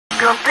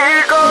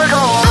feeling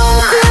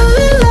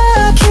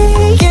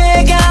lucky.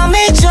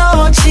 예감이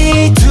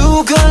좋지.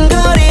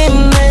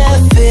 두근거림에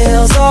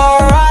feels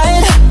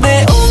alright.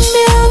 내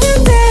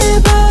운명은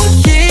대박.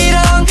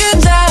 이런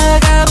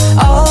그자가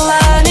all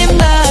I need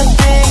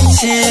nothing.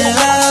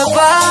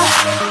 질러봐.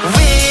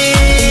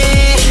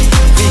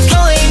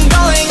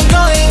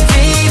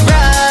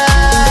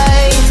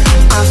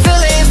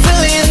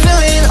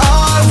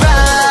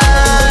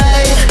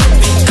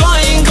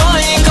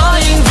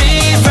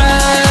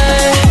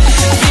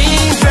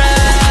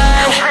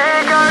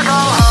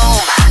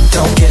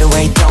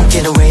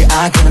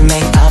 I gonna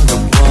make I'm the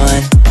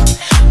one.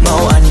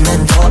 뭐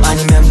아니면 더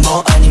아니면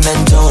뭐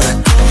아니면 돌아.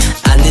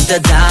 I need the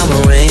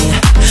diamond ring.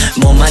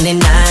 뭐만이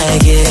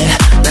나에게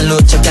날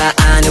놓쳐가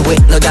아니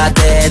with 너가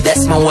돼.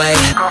 That's my way.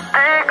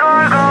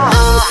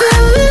 I'm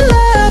feeling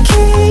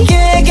lucky.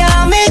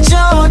 예감이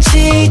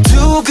좋지.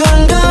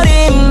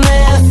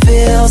 두근거림에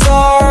feels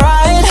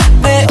alright.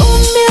 내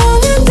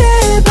운명은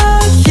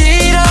대박.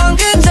 이런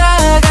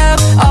그자가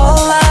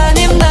all I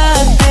need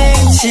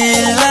nothing.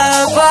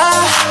 질러봐.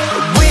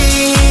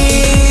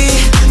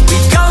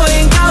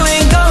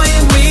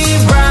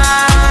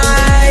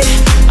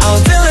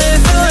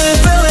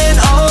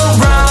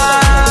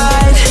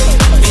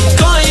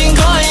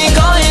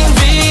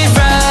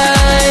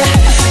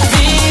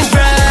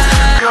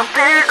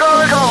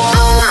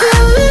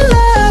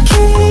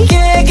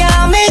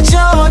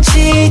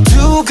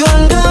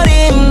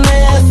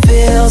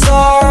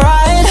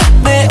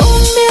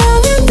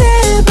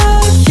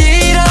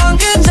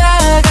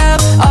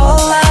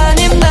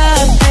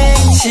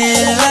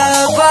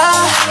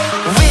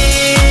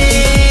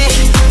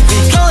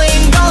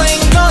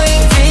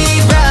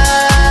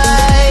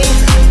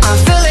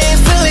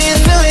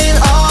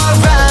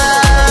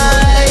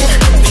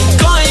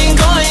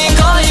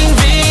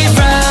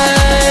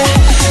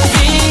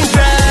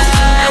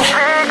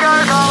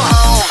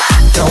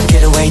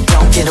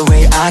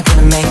 I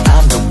gonna make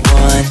I'm the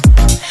one.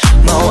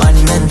 뭐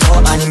아니면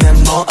더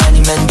아니면 뭐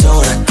아니면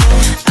돌아.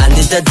 I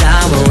need the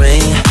diamond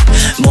ring.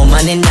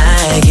 뭐만이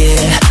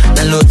나에게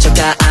날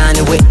놓쳐가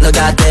아니 with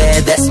너가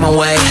돼. That's my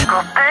way.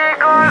 I'm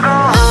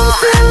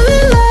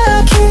feeling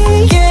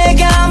lucky.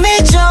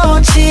 예감이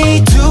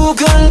좋지.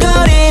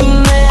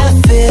 두근거림에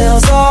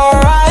feels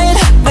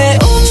alright. 내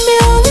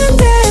운명은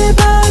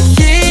대박.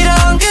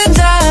 이런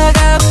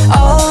그자가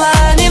all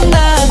I need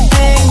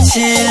nothing.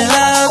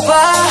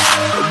 질러봐.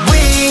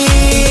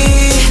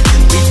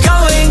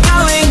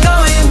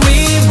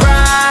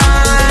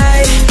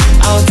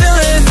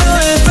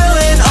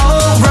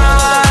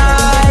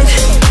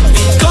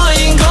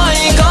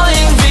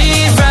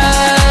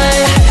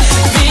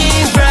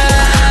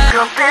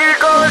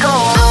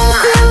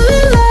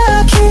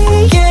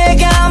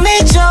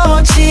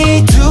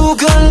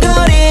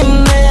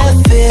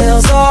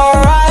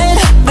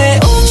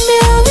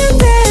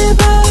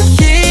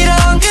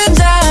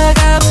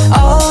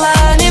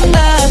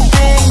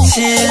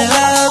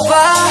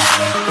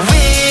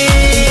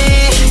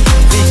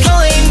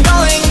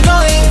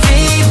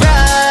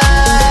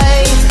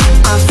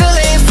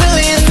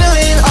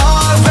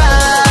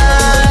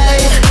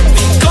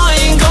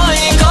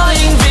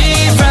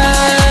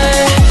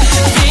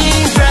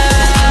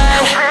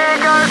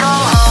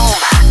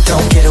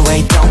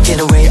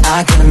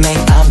 I gonna make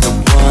I'm the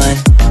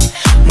one.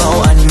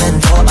 뭐 아니면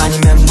더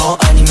아니면 뭐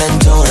아니면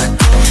돌아.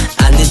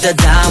 I need the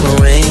diamond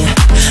ring.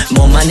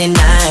 뭐만이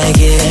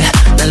나에게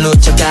날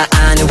놓쳐가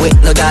아니 with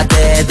너가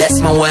돼. That's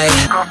my way.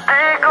 I'm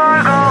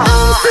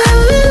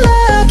feeling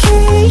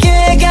lucky.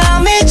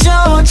 예감이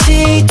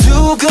좋지.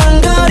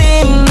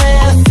 두근거림에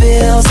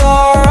feels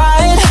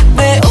alright.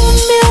 내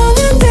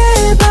운명은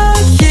대박.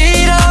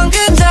 이런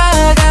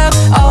그자가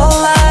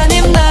all I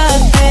need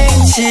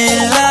nothing.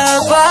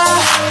 질러봐.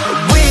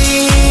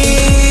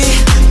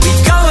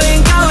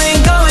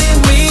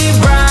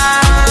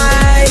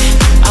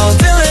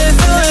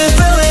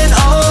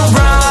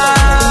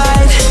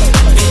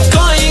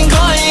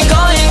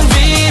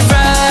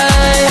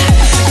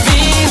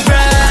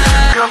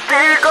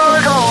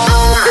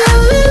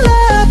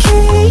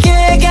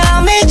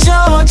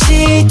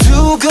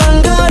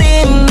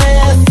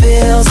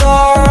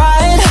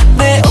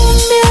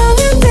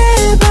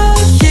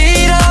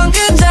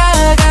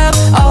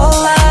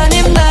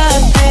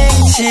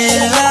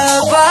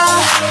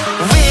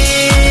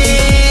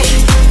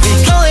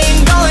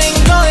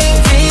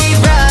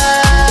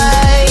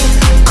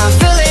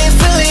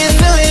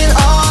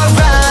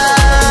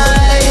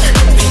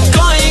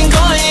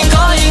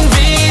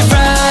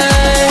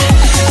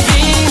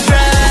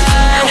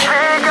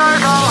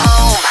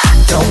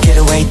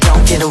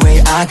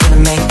 I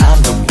gonna make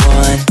I'm the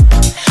one.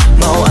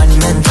 뭐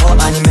아니면 더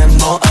아니면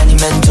뭐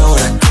아니면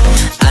돌아.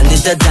 I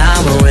need the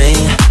diamond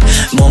ring.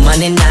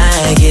 뭐만이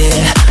나에게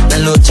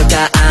날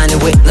놓쳐가 아니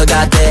with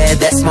너가 돼.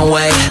 That's my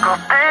way. I'm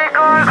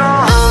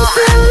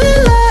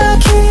feeling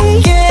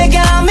lucky.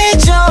 예감이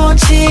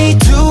좋지.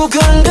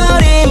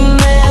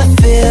 두근거림에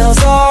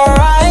feels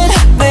alright.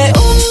 내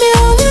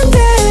운명은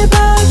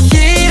대박.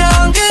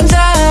 이런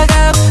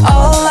그자가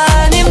all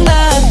I need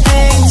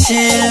nothing.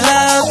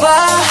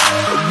 질러봐.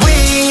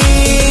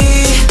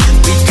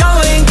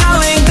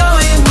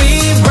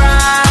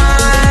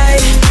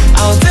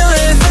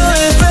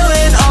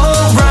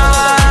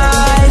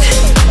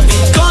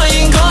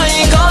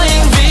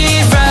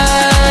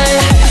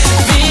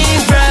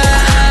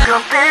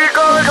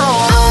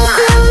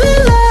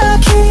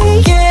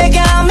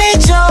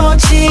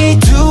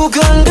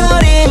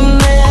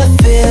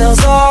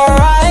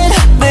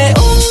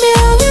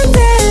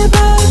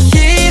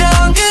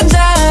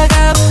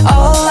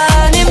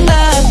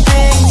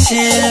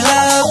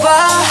 질러봐.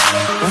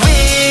 We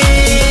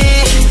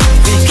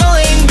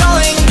going,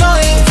 going,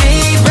 going,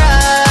 be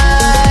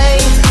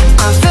right.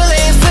 I'm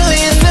feeling,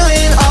 feeling,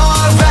 feeling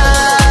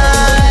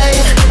alright.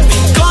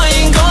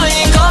 Going,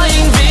 going,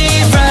 going,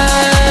 be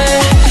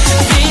right,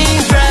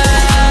 be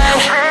right.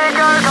 We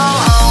gonna go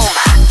home.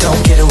 Don't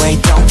get away,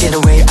 don't get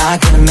away. I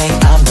gotta make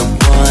I'm the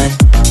one.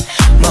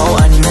 뭐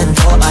아니면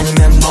더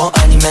아니면 뭐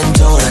아니면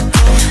돌아.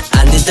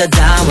 I need the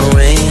diamond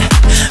ring.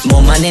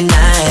 뭐만이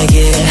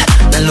나에게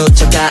난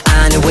루저가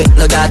아닌 with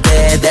너가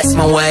돼. That's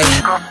my way.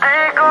 I'm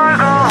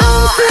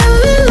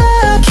feeling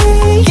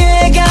lucky.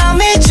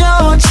 예감이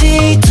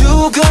좋지.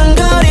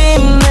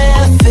 두근거림에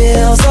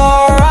feels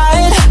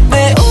alright.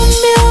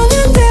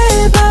 매운면은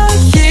대박.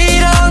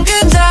 이런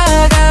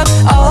근자감.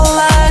 All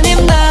I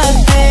need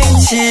nothing.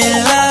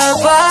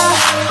 질러봐.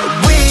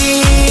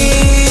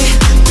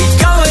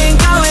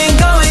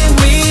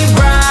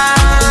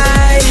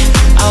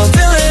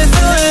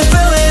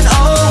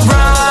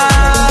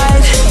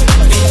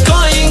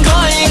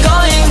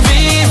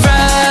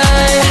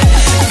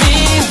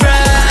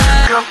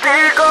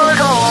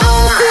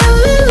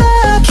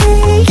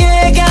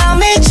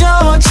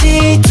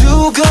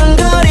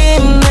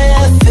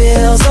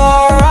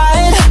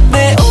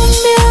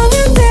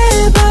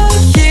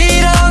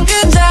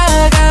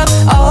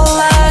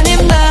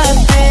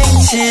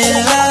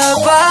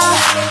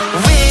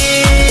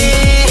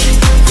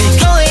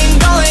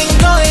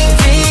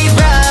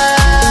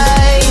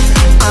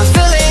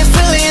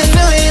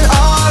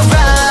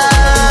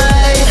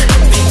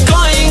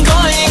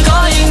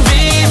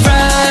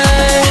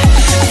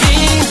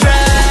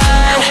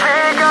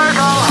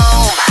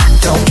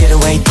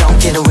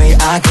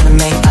 I gotta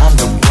make I'm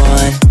the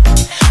one.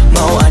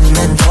 뭐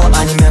아니면 더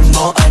아니면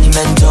뭐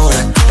아니면 돌아.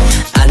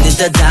 I need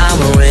the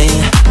diamond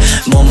ring.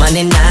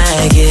 뭐만이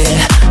나에게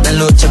난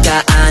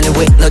루저가 아닌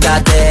with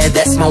너가 돼.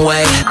 That's my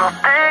way. I'm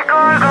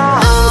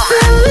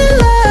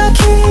feeling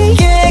lucky.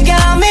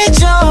 예감이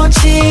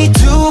좋지.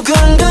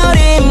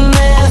 두근거림에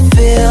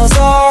feels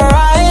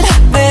alright.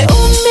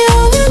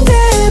 매운면은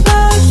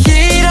대박.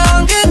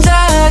 이런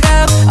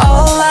근자감.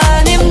 All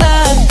I need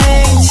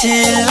nothing.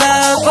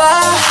 질러봐.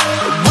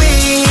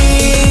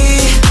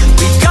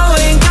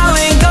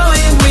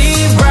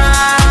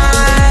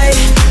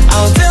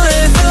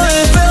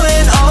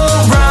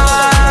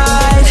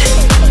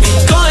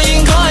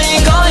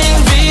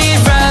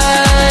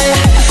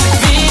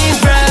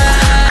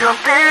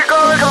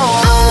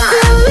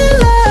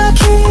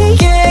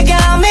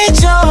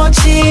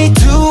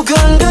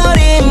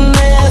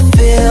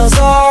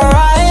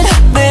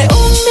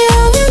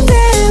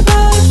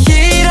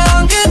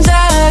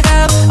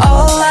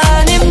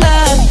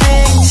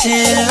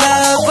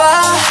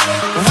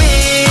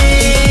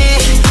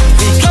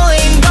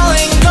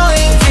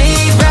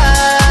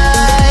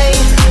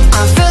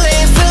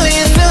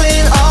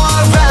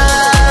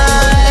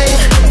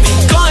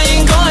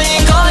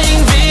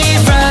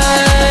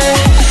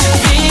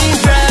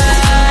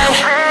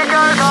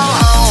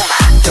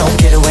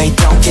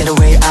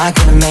 I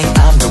gotta make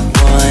I'm the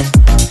one.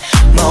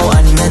 뭐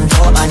아니면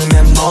더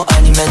아니면 뭐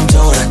아니면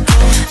돌아.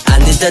 I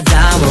need the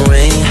diamond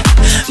ring.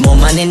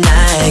 뭐만이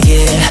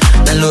나에게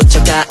난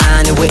루저가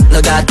아닌 with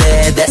너가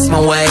돼. That's my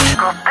way.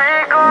 I'm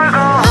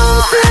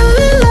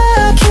feeling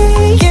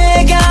lucky.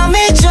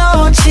 예감이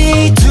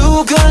좋지.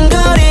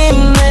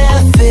 두근거림에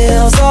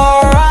feels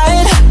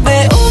alright.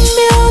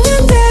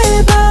 매운면은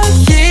대박.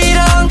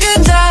 이런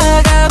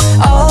근자감.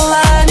 All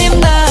I need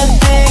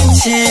nothing.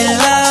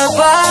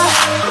 질러봐.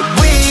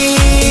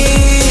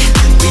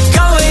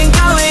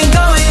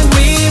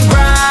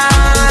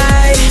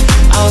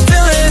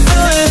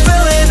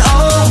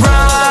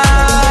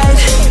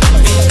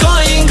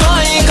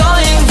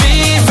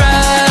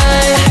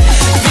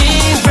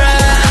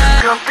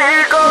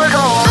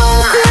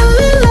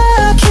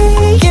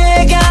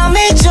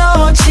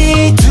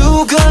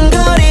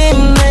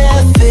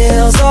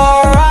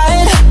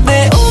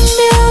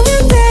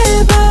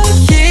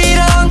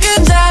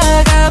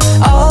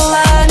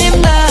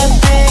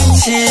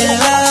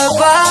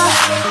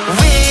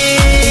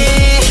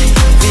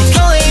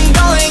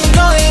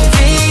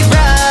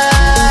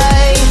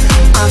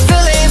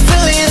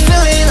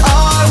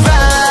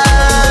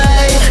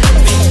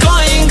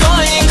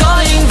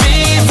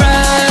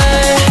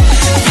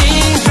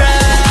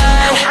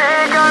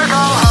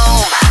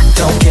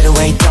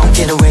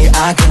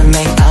 I gotta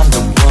make I'm the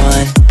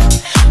one.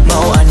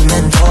 뭐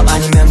아니면 더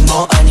아니면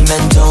뭐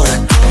아니면 돌아.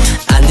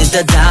 I need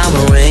the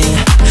diamond ring.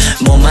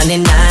 뭐만이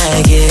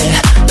나에게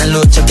난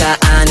루저가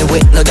아닌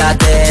with 너가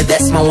돼.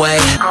 That's my way.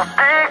 I'm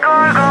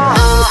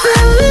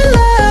feeling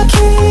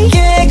lucky.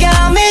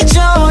 예감이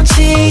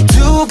좋지.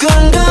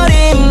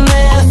 두근거림에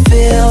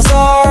feels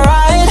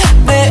alright.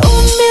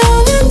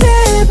 매운면은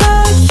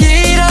대박.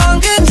 이런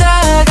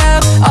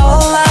근자감.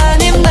 All I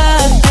need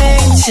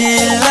nothing.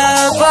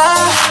 질러봐.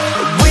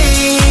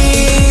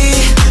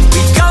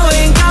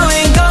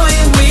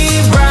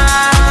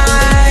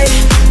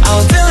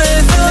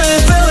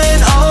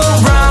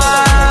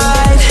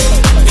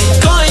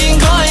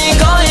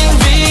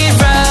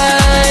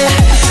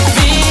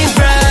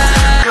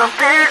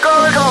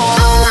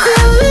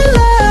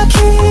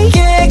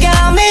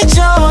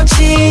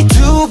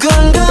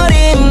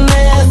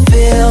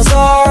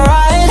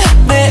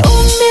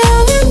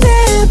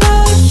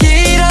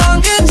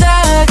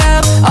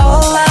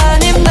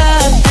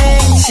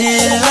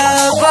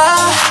 질러봐.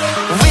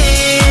 We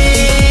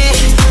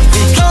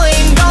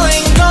going,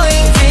 going,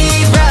 going,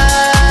 we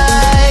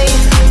right.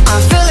 I'm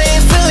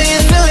feeling,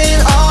 feeling,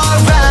 feeling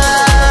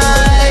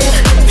alright.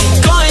 We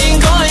going,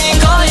 going,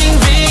 going,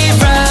 we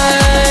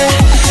right.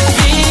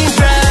 We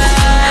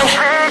right.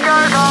 We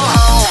gonna go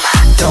home.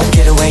 Don't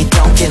get away,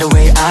 don't get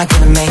away. I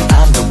gotta make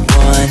I'm the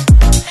one.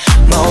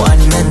 뭐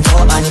아니면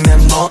더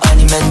아니면 뭐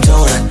아니면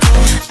돌아.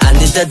 I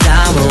need the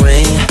diamond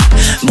ring.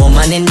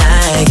 뭐만이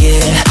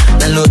나에게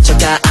날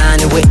놓쳐가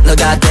anyway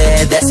너가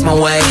돼. That's my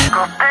way.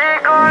 I'm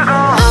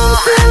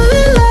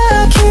feeling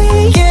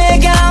lucky.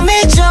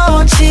 예감이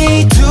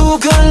좋지.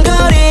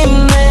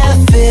 두근거림에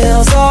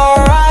feels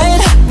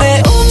alright.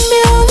 내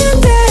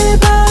운명은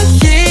대박.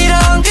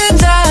 이런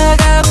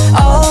그자가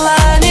all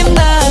I need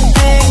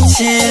nothing.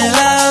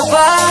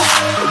 질러봐.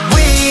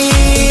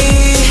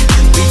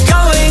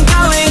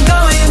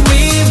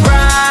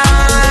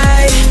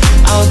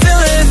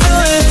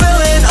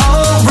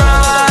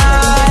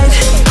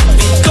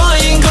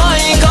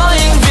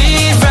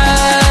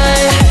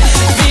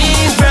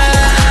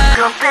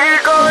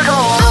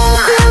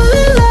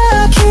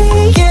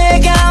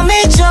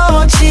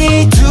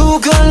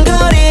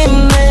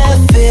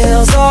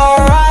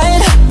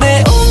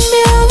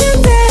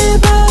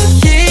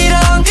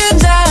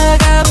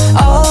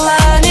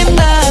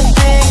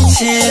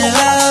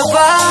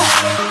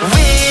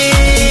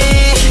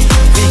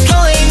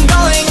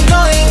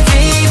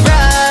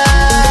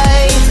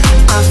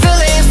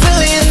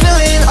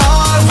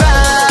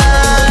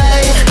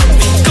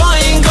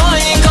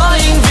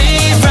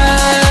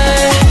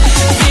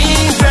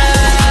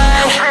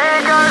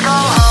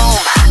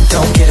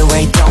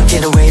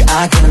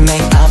 I gotta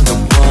make I'm the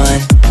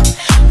one.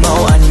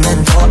 뭐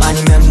아니면 더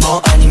아니면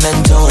뭐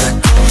아니면 돌아.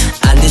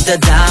 I need the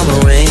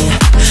diamond ring.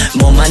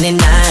 뭐만이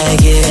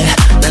나에게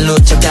날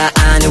놓쳐가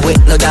anyway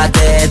너가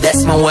돼.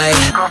 That's my way.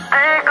 I'm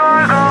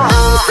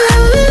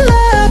feeling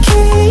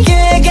lucky.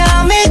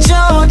 예감이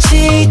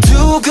좋지.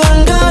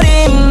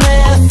 두근거림에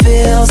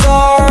feels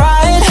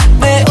alright.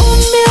 내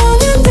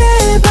운명은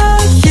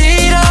대박.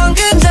 이런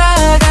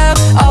그자가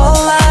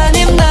all I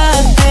need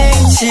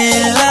nothing.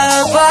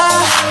 질러봐.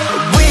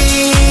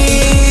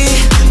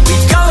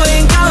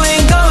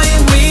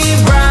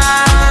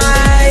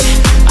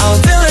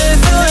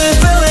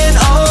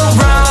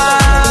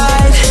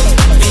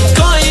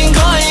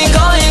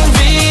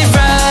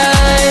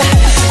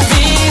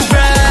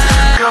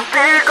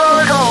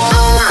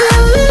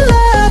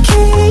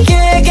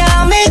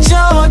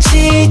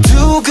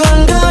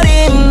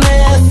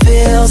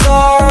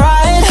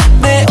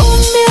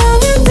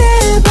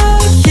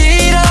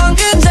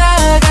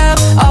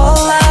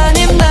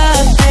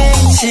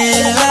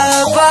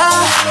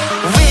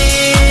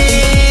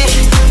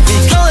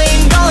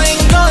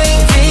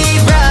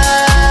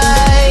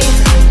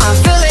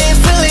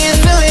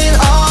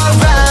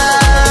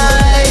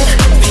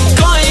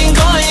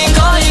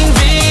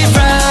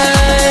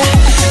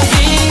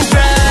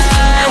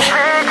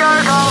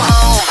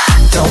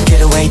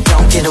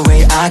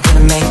 I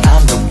gotta make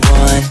I'm the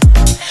one.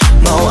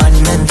 뭐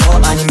아니면 더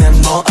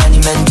아니면 뭐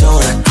아니면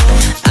돌아.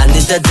 I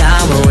need the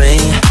diamond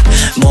ring.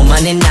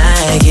 뭐만이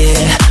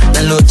나에게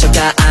날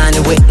놓쳐가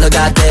anyway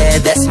너가 돼.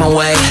 That's my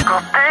way.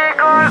 I'm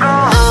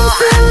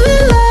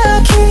feeling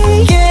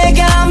lucky.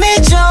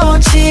 예감이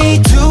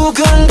좋지.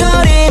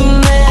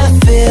 두근거림에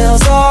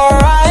feels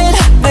alright.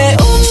 내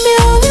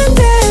운명은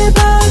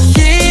대박.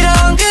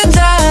 이런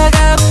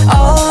그자가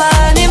all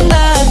I need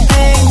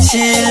nothing.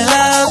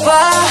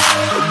 질러봐.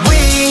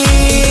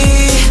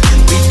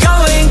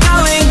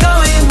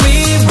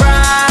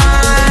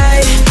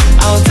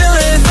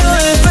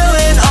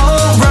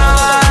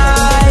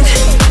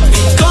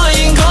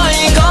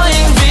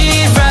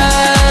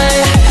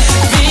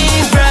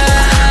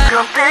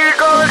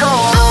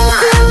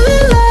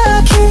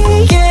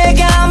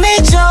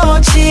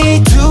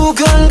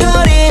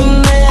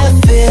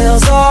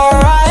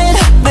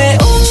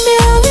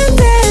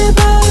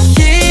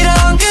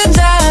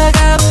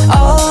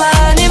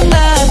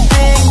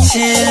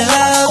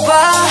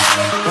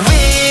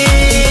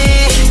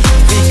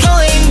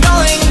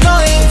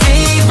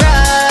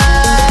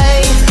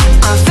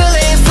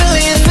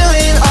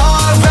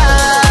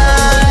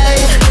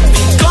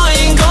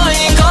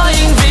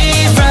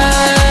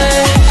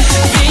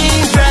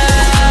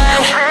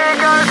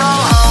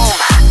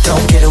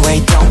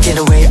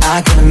 I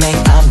gotta make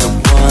I'm the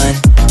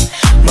one.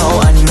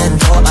 뭐 아니면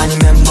더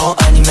아니면 뭐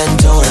아니면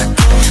돌아.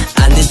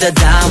 I need the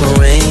diamond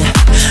ring.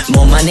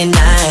 뭐만이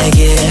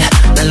나에게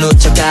날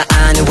놓쳐가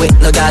anyway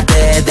너가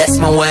돼. That's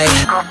my way.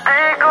 I'm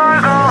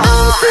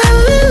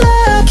feeling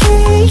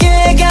lucky.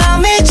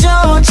 예감이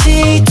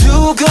좋지.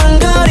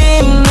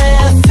 두근거림에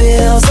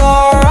feels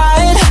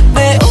alright.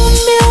 내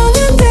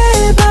운명은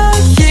대박.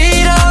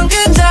 이런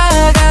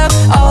그자가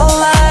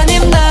all I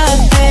need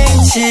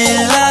nothing.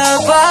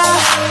 질러봐.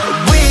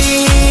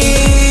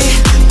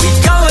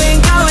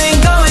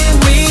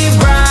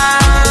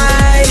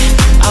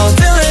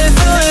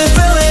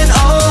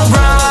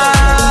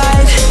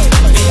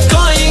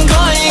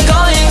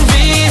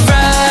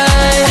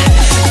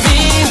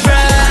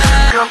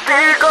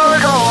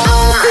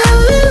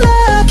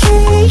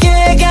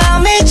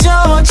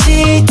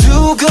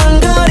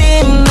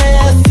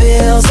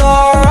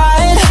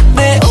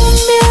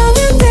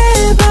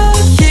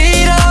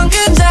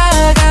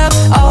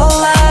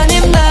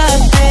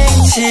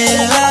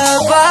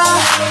 질러봐.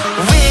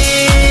 We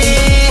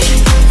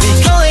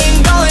going,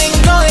 going,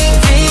 going,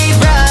 be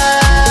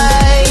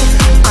right.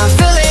 I'm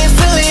feeling,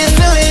 feeling,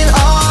 feeling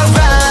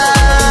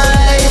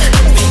alright.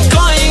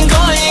 Going,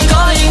 going,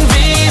 going,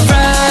 be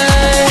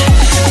right.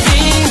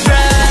 Be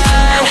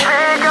right. We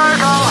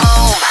gonna go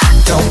home.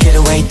 Don't get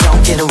away,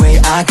 don't get away.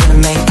 I gotta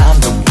make I'm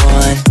the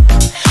one.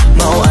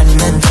 뭐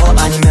아니면 더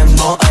아니면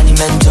뭐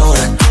아니면 돌아.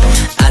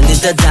 I need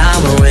the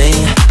diamond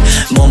ring.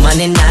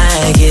 뭐만이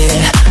나에게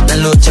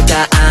날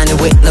놓쳐가 아니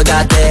with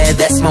너가 돼.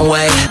 That's my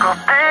way. I'm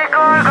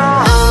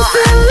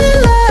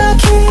feeling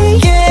lucky.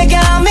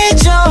 예감이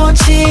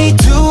좋지.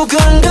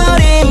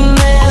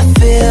 두근거림에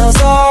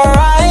feels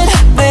alright.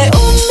 내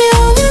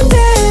운명은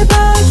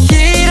대박.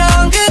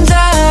 이런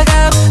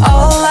그자가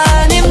all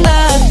I need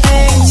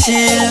nothing.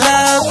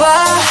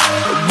 질러봐.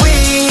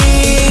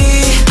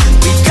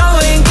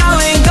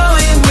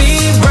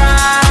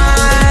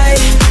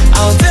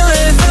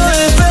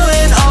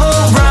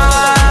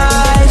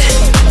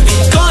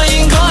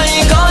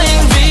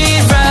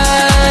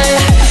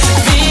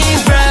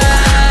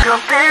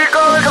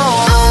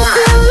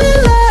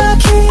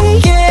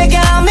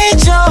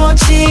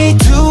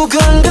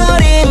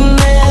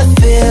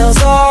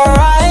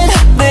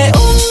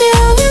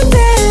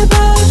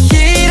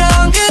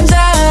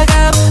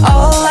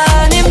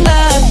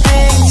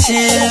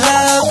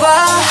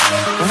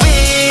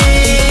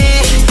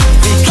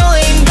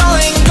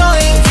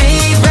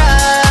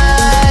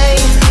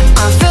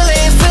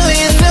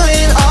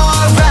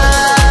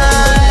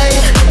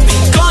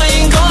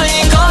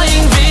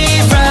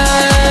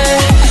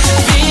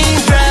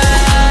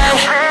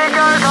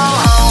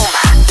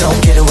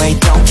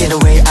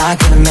 I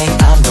gotta make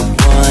I'm the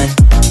one.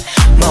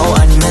 뭐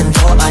아니면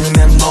더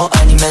아니면 뭐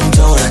아니면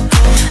돌아.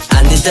 I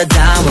need the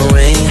diamond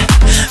ring.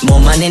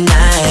 뭐만이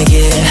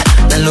나에게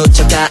날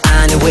놓쳐가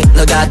아니 with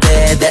너가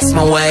돼. That's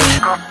my way.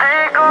 I'm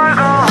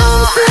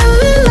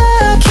feeling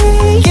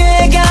lucky.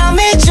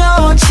 예감이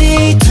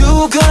좋지.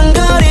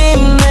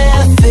 두근거림에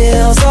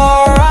feels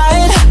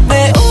alright.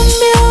 내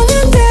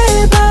운명은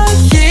대박.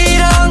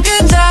 이런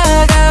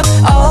그자가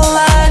all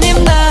I need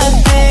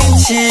nothing.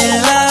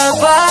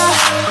 질러봐.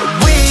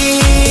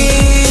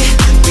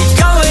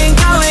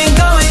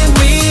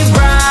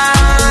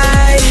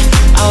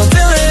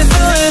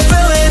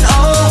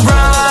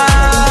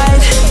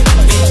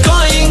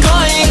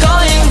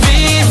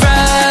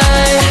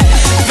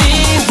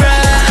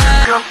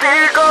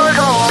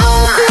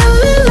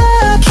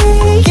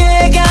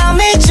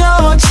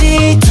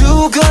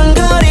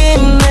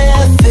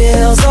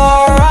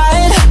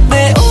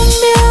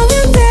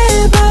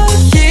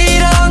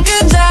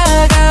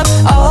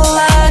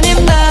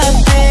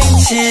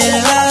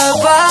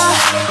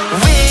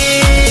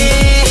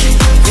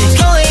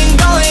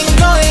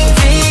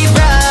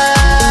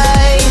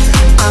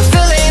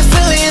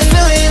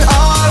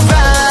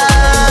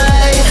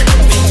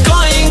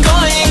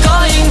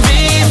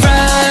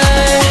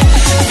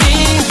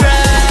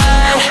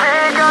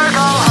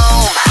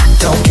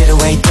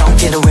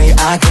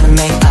 I gotta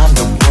make I'm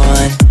the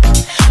one.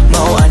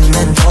 뭐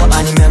아니면 더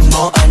아니면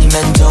뭐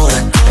아니면 돌아.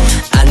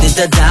 I need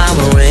the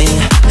diamond ring.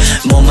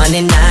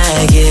 뭐만이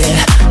나에게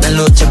날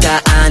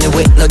놓쳐가 아니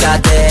with 너가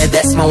돼.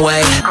 That's my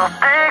way. I'm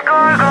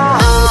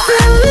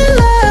feeling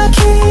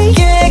lucky.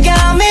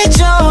 예감이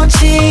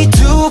좋지.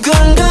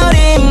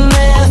 두근거림에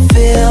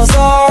feels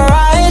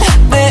alright.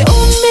 내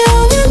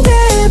운명은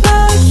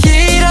대박.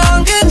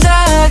 이런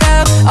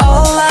그자가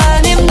all I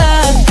need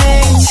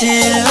nothing.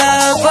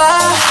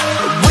 질러봐.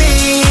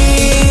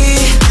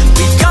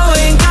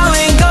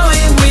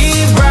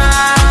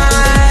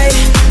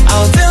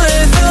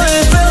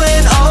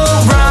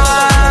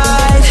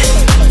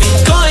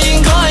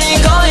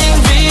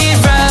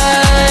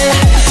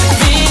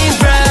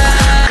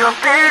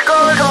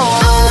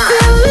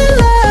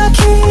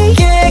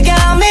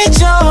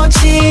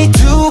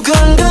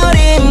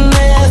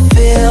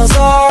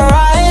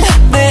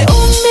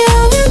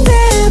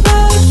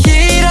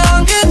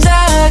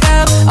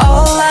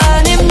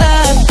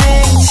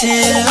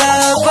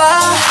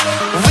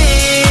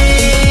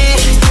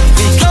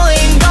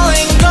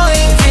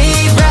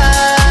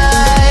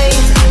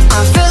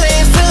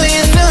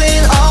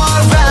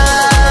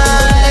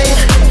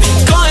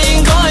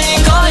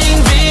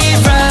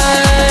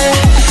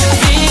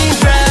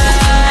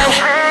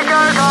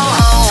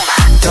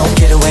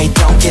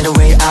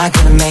 I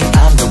gotta make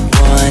I'm the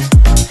one.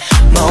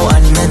 뭐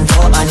아니면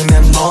더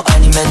아니면 뭐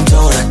아니면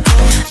돌아.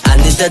 I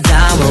need the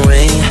diamond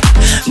ring.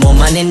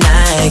 뭐만이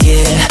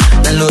나에게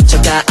날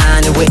놓쳐가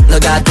아니 with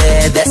너가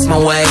돼. That's my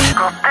way.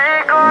 I'm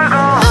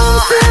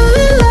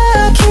feeling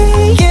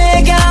lucky.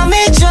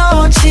 예감이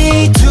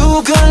좋지.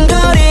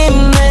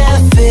 두근거림에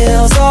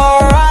feels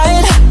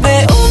alright.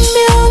 내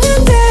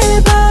운명은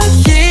대박.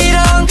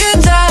 이런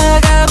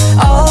그자가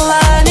all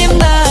I need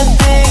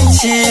nothing.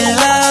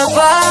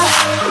 질러봐.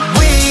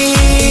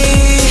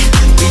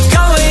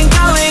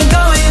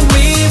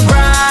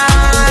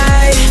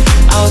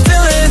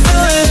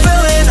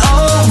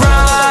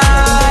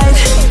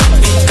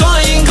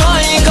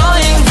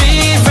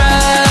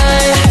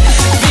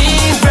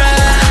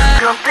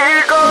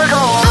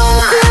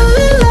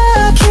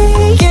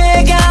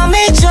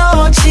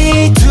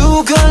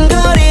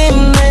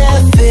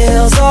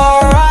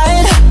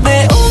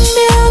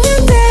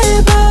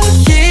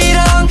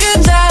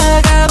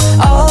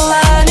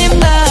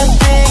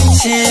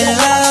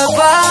 질러봐.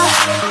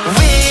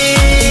 We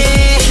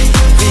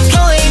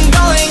going,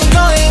 going,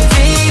 going,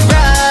 we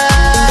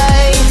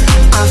right.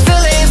 I'm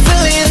feeling,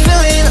 feeling,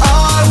 feeling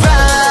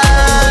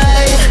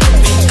alright.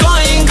 We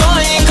going,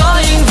 going,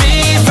 going,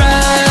 we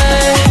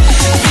right.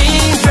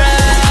 We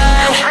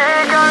right.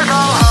 We gonna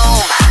go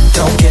home.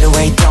 Don't get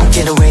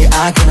away,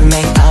 I gonna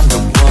make I'm the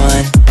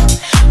one.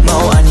 뭐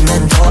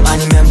아니면 더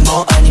아니면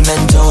뭐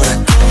아니면 돌아.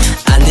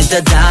 I need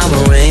the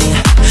diamond ring.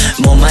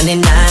 뭐만이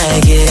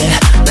나에게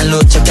날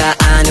놓쳐가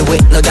anyway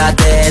너가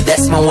돼.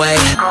 That's my way.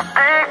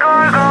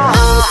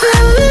 I'm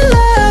feeling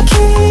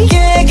lucky.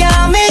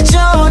 예감이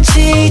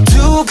좋지.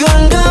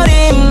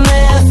 두근거림에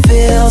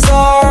feels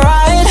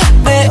alright.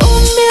 내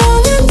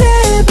운명은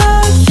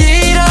대박.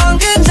 이런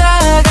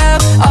그자가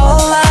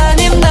all I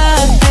need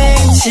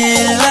nothing.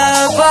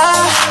 질러봐.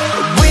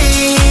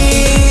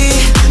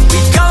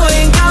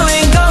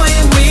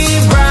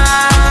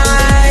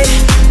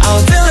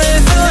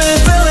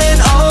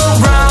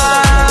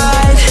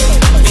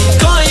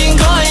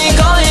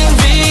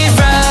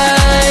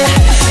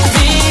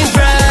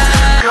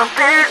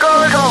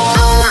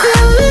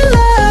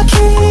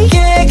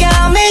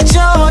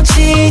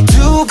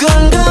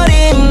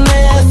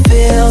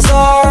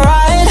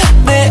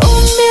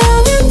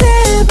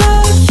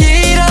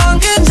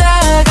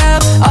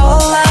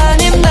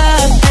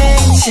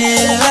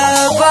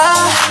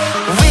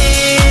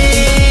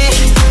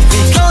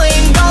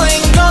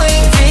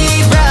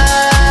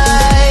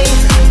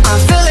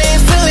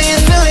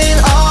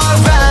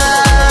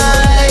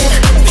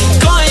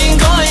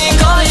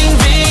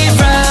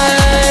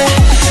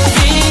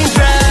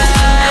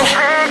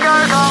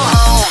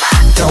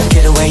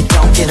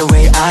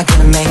 I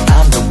gonna make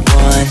I'm the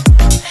one.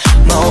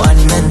 뭐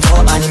아니면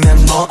더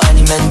아니면 뭐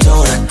아니면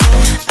돌아.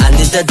 I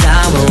need the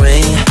diamond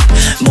ring.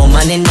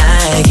 뭐만이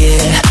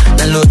나에게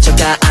날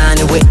놓쳐가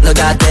anyway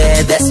너가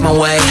돼. That's my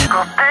way.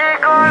 I'm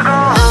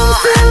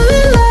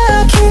feeling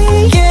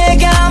lucky.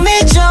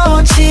 예감이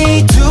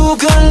좋지.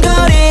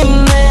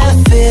 두근거림에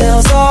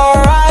feels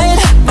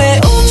alright. 내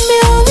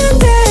운명은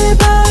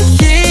대박.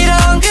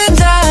 이런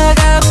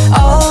그자가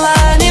all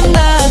I need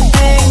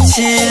nothing.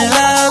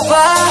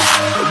 질러봐.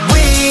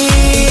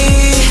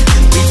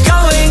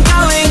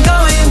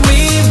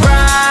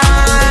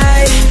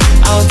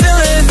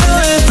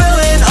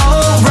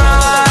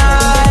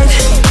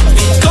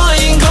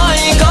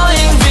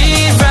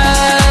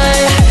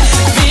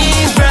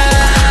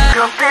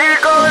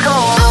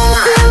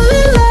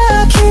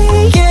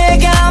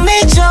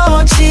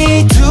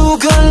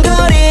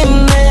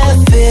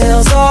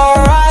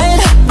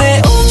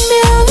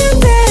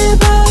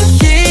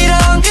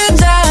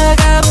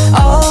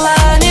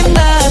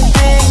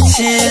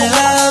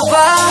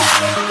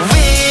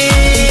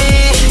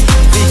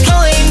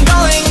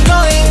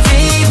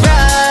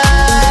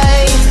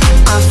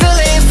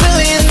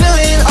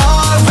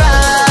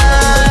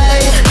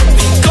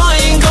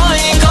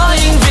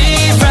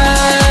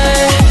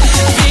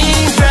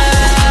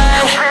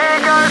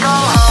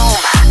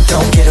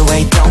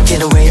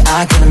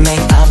 I gonna make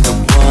I'm the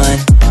one.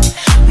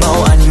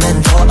 뭐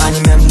아니면 더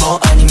아니면 뭐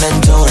아니면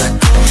돌아.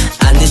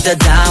 I need the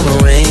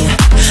diamond ring.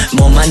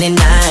 뭐만이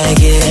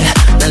나에게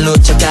날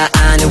놓쳐가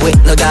anyway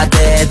너가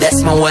돼.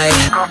 That's my way.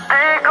 I'm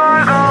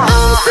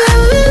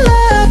feeling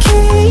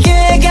lucky.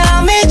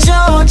 예감이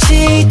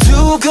좋지.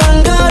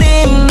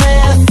 두근거림에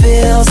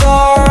feels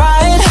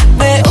alright.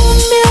 내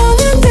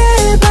운명은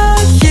대박.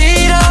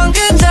 이런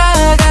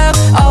그자가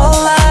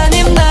all I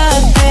need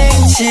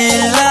nothing.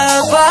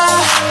 질러봐.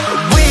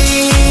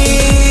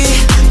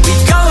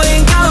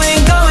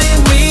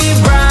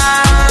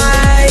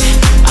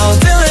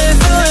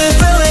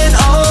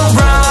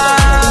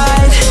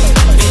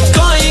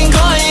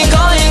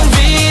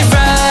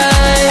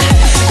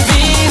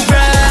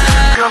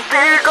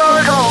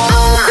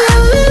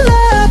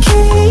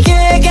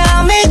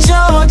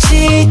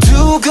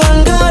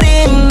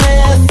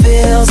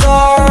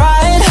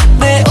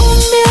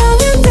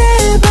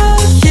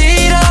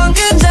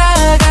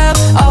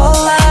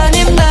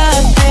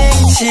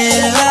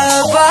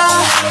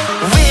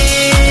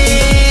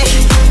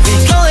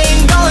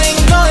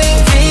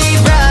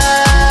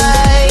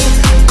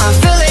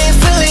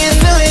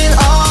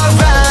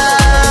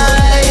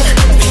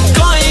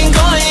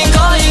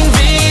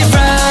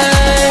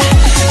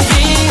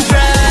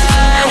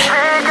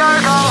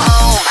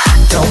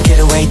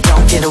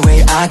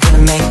 I gonna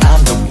make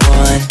I'm the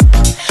one.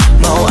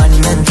 뭐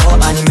아니면 더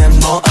아니면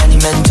뭐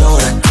아니면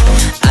돌아.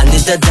 I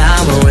need the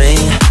diamond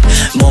ring.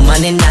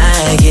 뭐만이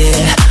나에게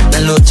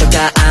날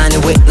놓쳐가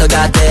anyway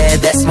너가 돼.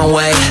 That's my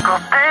way.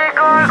 I'm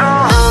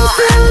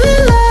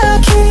feeling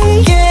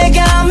lucky.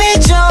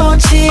 예감이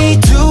좋지.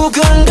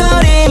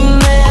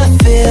 두근거림에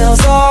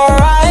feels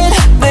alright.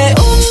 내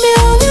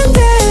운명은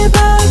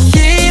대박.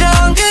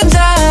 이런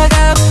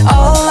그자가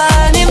all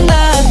I need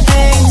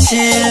nothing.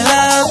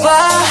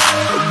 질러봐.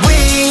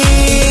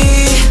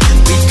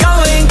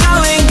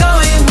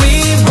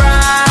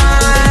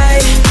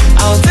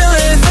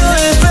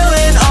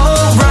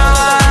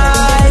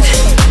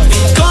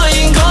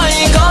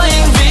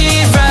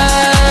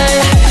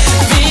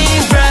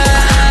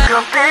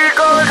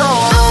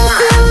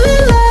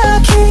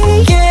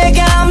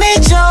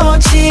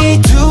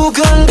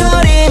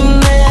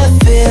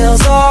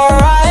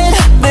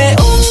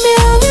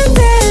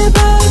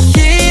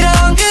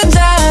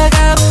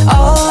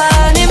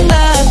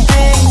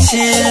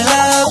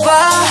 질러봐.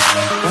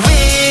 We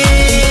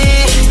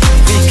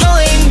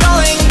going,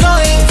 going,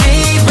 going,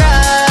 be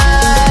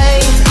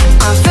right.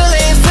 I'm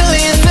feeling,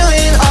 feeling,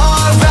 feeling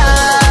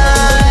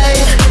alright.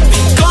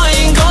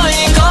 Going,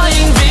 going,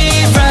 going,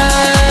 be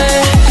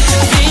right.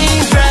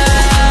 Be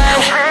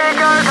right. We're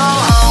gonna go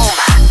home.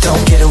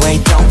 Don't get away,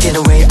 don't get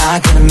away. I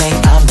gotta make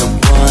I'm the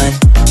one.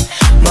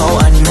 뭐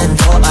아니면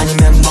더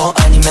아니면 뭐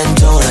아니면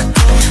돌아.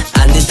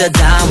 I need the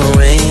diamond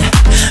ring.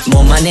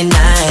 뭐만이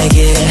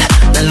나에게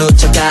날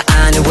놓쳐가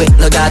아니 with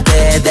너가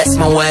돼. That's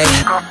my way.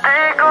 I'm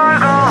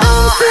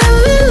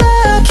feeling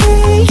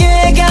lucky.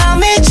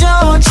 예감이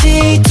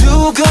좋지.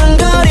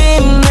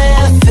 두근거림에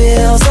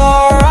feels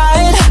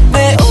alright.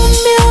 내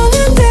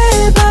운명은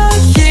대박.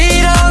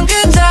 이런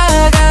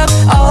근자감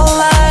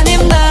all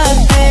아님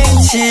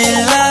nothing.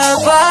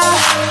 질러봐.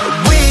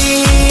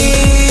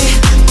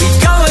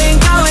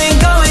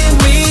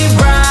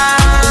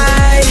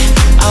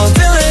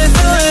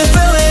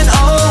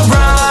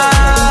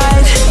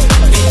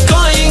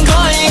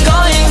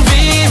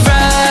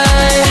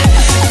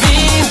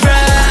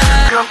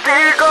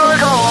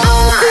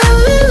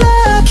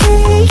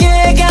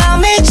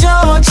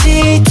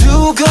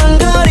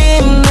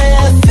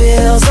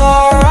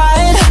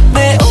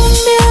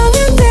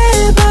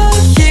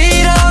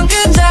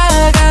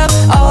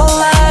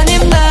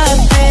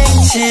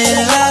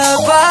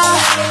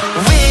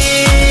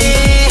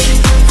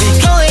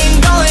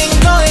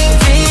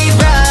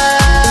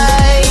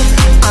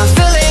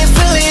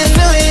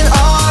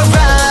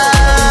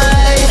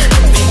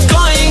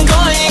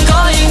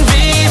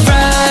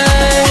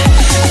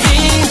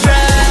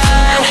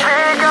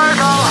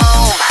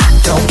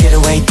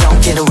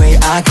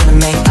 I gotta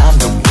make I'm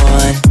the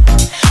one.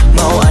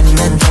 뭐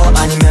아니면 더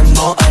아니면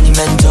뭐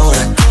아니면 돌아.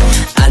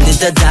 I need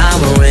the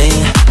diamond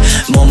ring.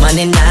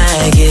 뭐만이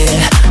나에게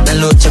날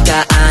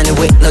놓쳐가 아니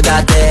with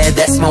너가 돼.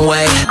 That's my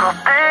way. I'm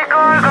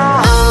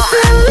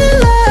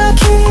feeling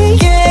lucky.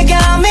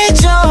 예감이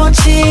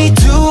좋지.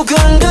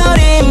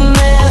 두근거림에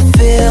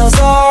feels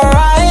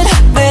alright.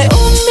 내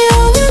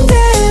운명은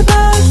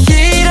대박.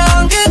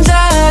 이런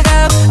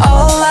근자감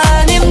all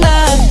아님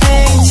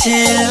nothing.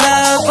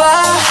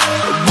 질러봐.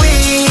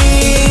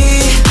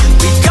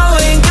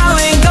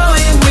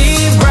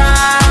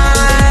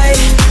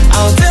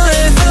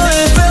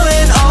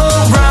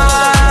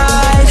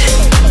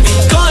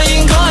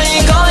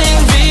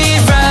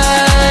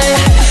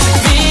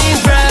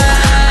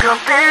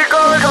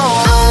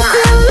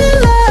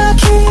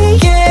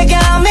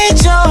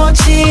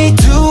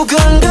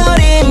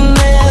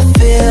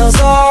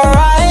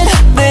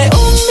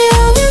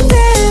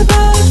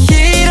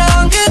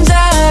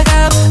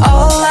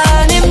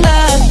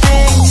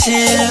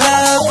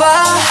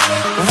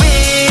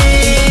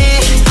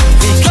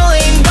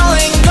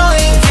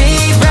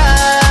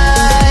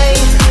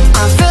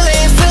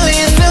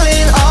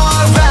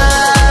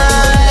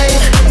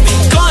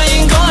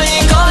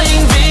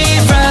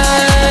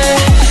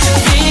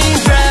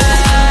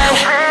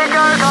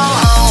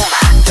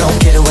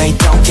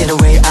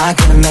 I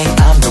gotta make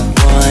I'm the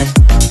one.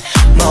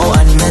 뭐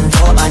아니면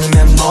더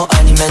아니면 뭐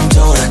아니면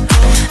돌아.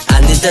 I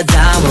need the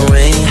diamond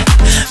ring.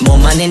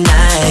 뭐만이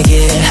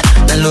나에게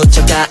날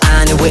놓쳐가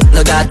아니 with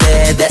너가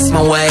돼. That's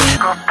my way.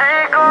 I'm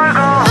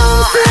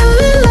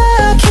feeling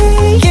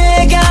lucky.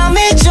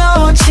 예감이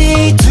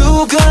좋지.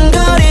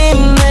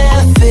 두근거림에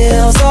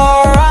feels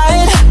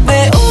alright.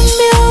 내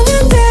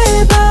운명은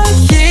대박.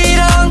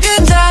 이런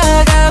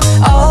근자감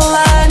all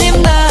아님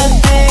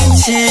nothing.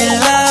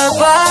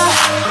 질러봐.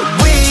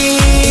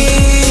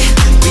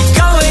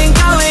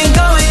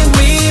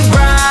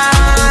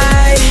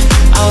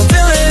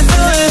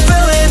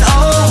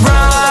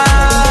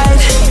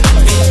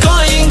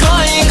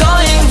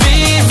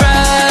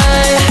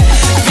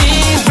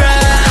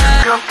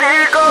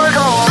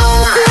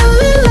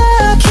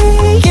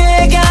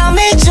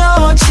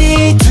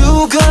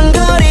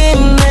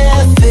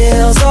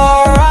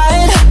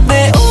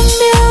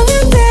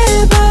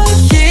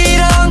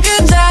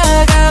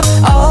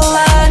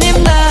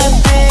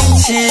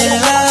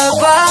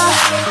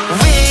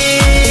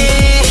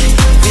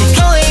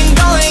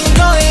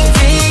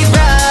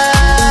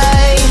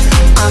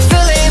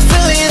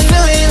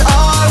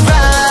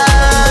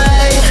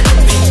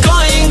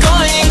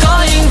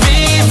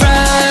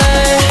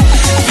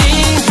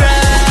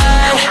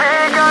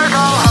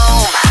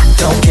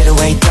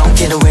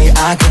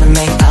 I gotta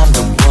make I'm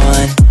the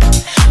one.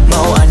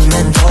 뭐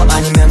아니면 더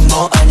아니면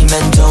뭐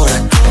아니면 돌아.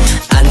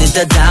 I need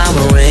the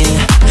diamond ring.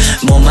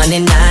 뭐만이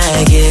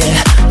나에게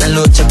날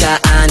놓쳐가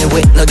아니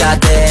with 너가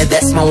돼.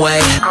 That's my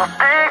way. I'm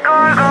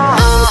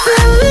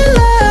feeling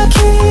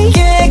lucky.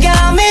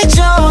 예감이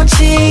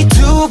좋지.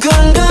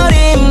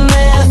 두근거림에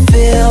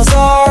feels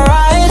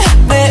alright.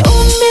 내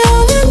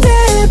운명은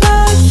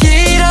대박.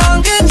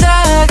 이런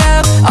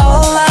근자감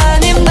all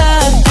아님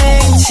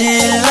nothing.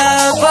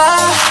 질러봐.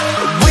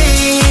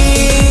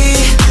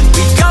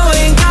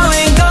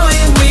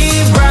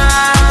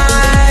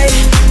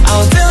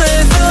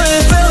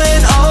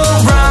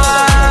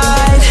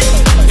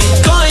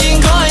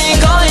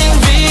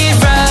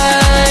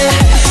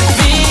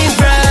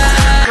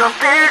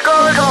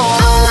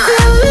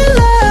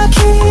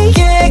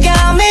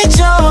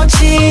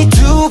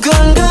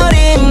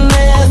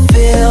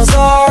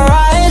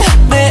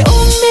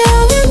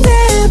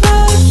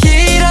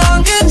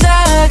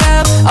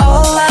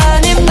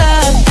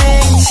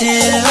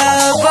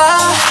 질러봐.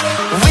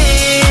 We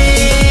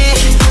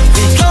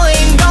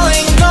going,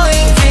 going,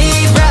 going,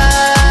 be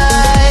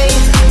right.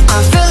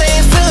 I'm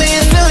feeling,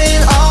 feeling,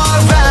 feeling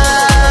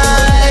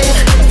alright.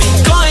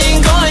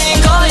 Going,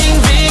 going, going,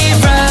 be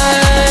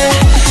right,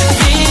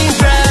 be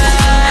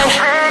right.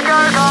 We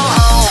gonna go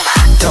home.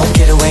 Don't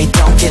get away,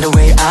 don't get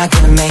away. I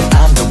gotta make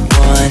I'm the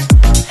one.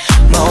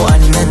 뭐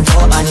아니면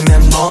더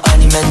아니면 뭐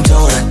아니면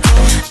돌아.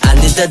 I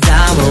need the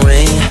diamond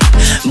ring.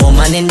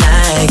 뭐만이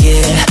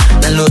나에게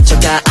날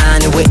놓쳐가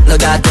아니 with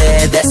너가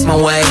돼. That's my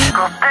way.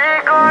 I'm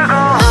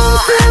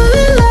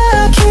feeling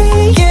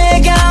lucky.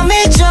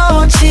 예감이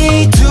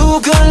좋지.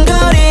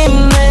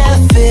 두근거림에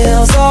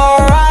feels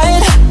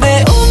alright.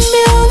 내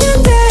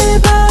운명은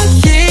대박.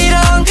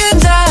 이런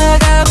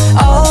근자감.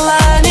 All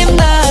I need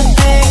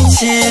nothing.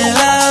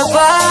 질러봐.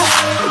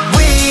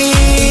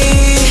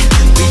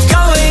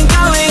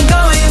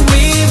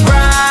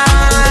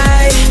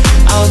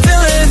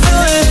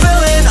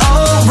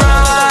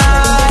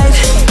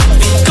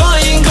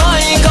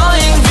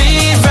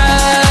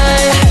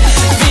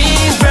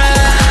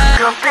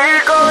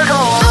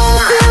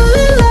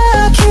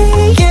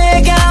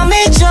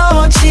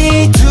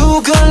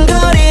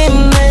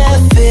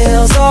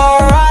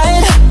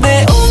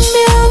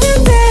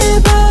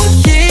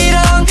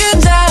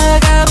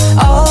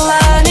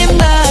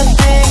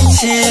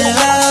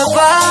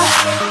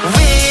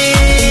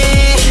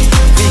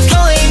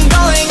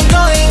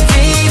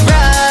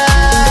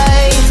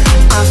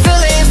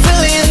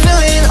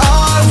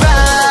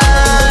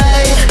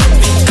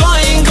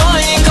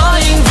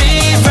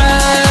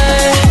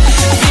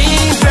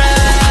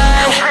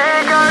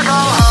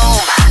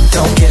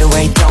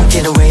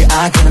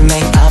 I gotta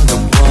make I'm the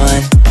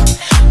one.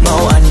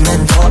 뭐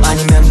아니면 더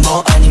아니면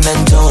뭐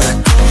아니면 돌아.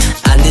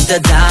 I need the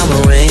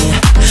diamond ring.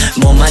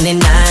 뭐만이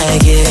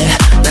나에게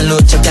날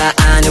놓쳐가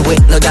아니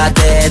with 너가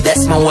돼.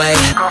 That's my way.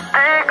 I'm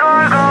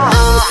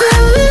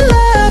feeling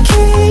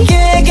lucky.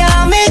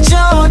 예감이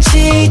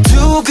좋지.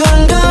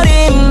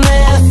 두근거림에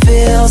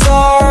feels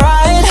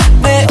alright.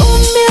 내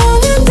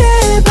운명은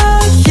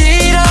대박.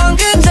 이런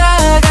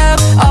근자감.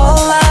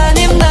 All I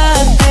need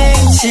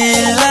nothing.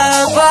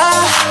 질러봐.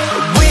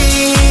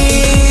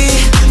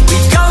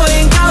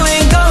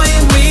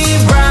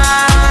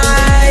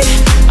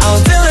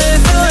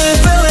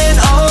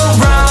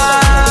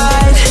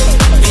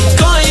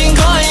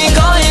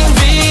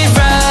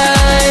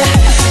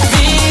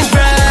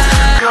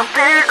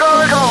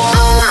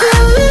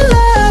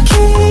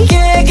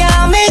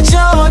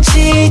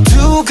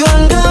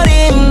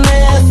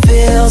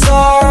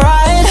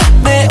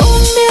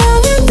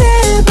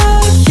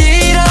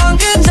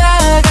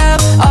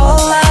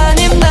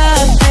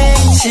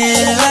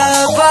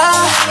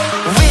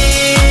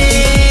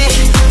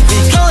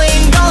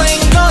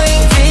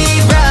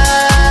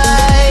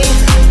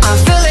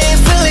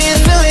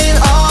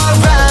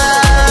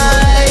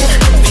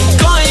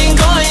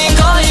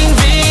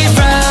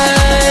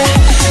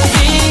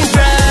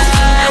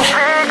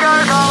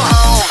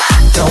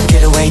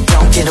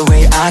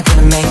 I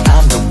gotta make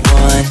I'm the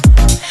one.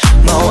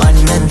 뭐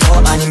아니면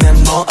더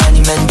아니면 뭐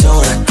아니면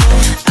돌아.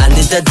 I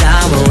need the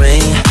diamond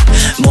ring.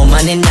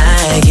 뭐만이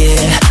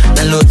나에게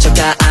날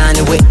놓쳐가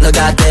아니 with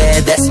너가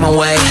돼. That's my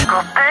way.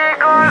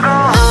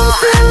 I'm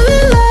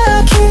feeling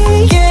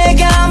lucky.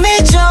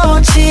 예감이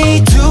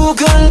좋지.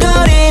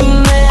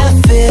 두근거림에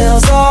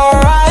feels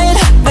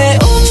alright. 내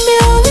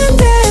운명은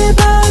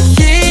대박.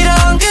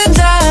 이런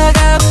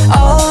근자감.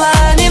 All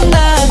I need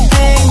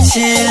nothing.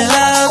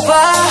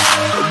 질러봐.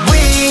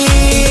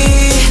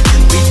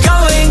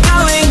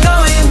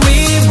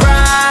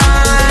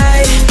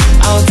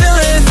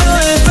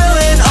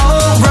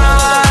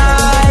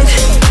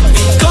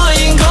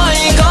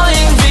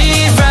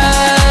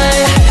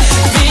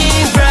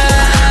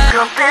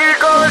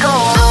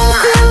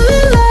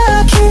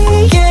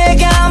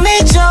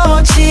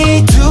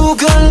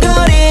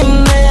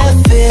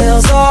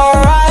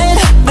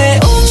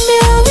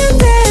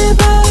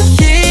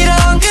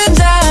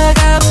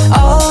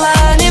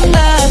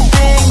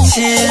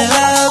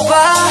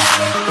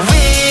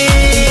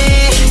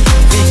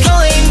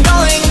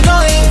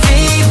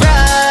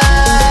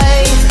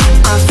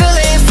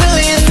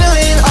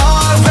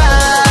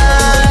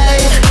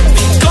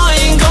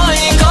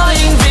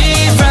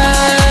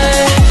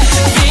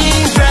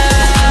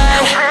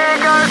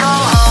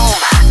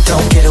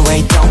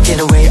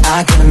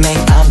 I gotta make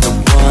I'm the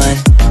one.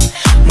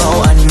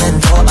 뭐 아니면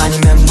더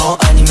아니면 뭐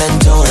아니면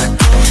돌아.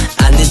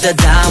 I need the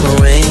diamond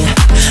ring.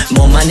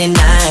 뭐만이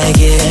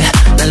나에게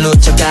날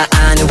놓쳐가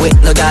아니 with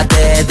너가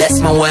돼. That's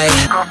my way.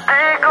 I'm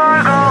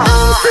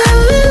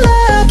feeling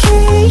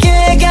lucky.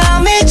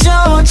 예감이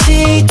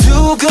좋지.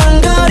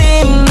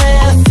 두근거림에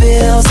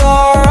feels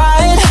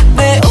alright.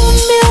 내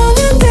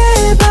운명은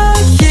대박.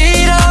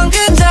 이런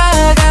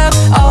근자감.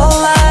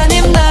 All I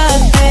need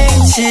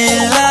nothing.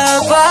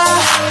 질러봐.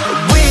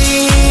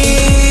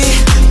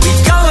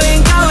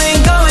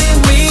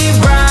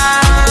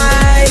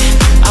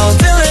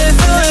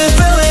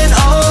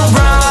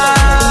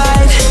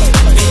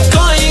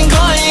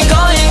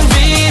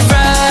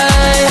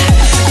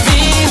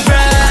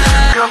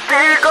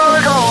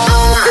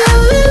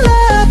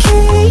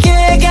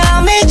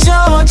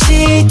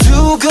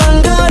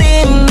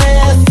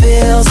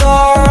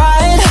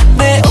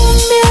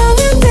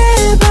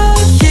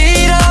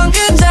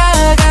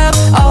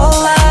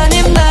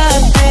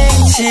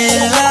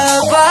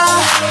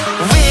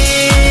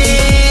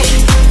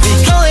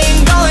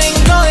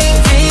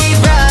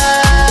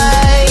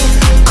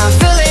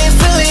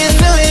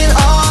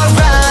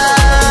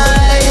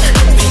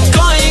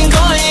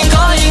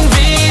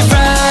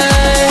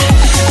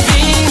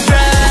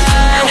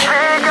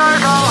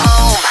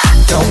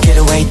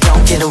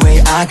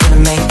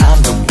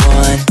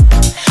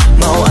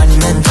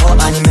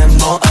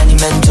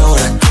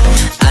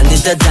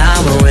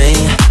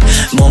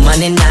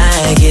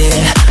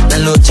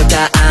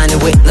 안에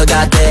with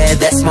너가 돼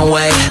That's my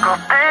way I'm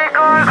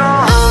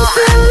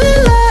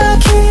feeling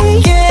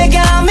lucky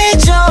예감이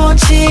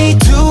좋지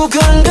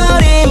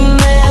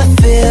두근거림에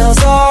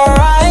feels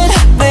alright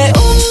내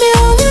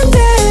운명은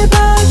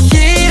대박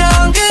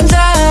이런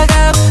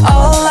그다갑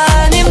All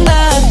I need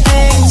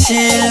nothing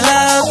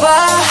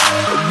질러봐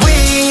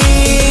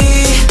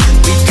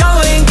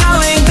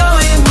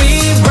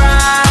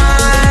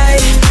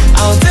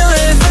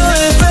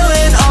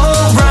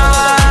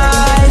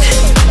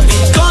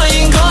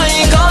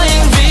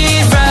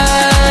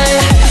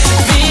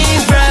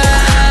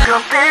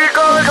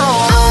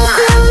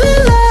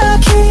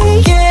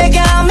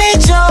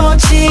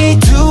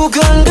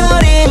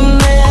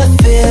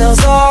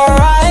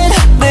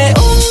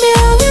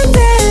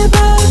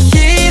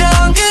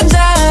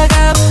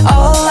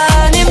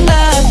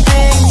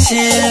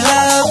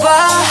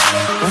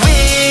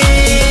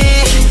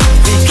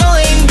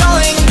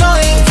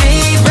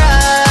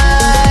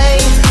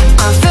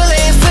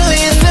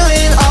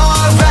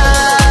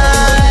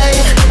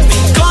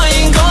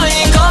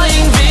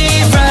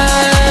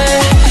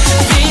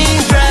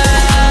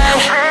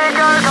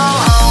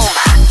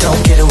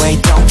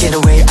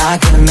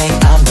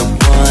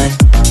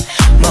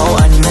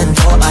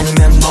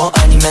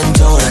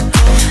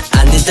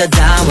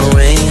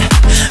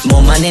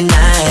몸만이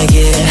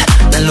나에게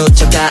난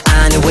루저가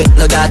아니 with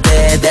너가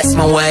돼 That's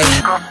my way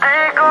I'm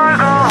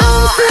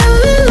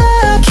feeling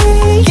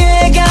lucky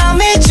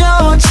예감이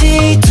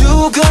좋지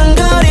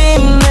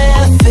두근거림에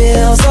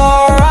feels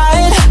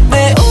alright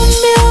내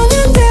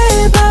운명은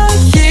대박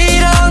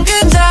이런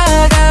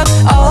그다갑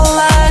All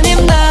I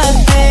need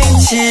nothing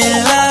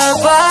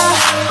질러봐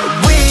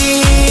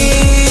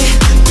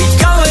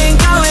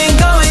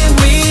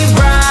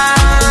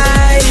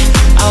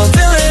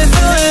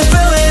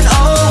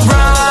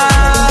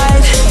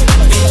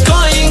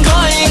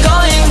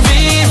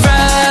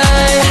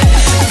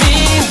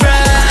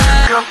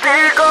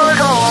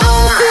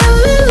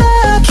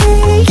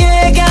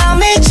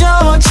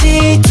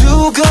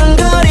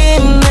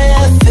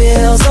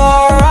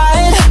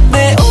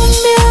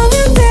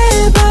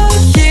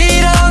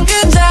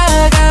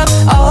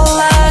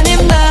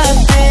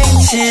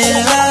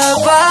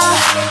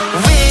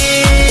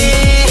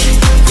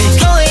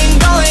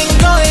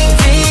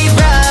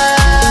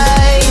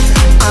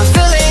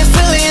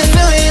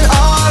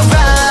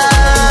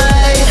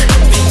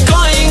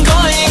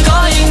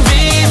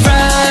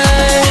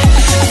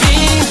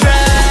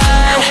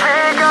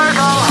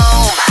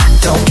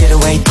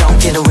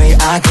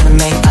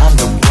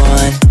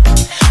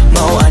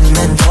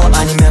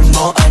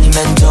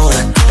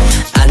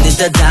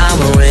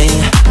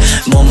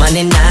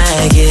몸만이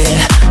나에게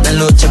난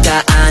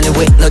루저가 아니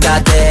with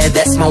너가 돼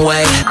That's my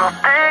way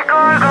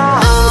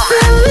I'm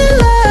feeling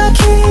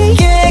lucky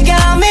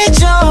예감이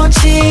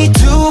좋지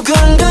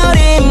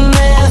두근거림에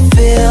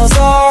feels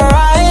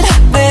alright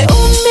내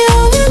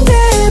운명은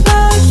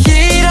대박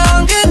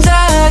이런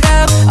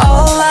그다갑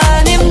All I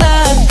need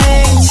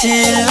nothing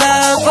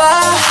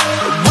질러봐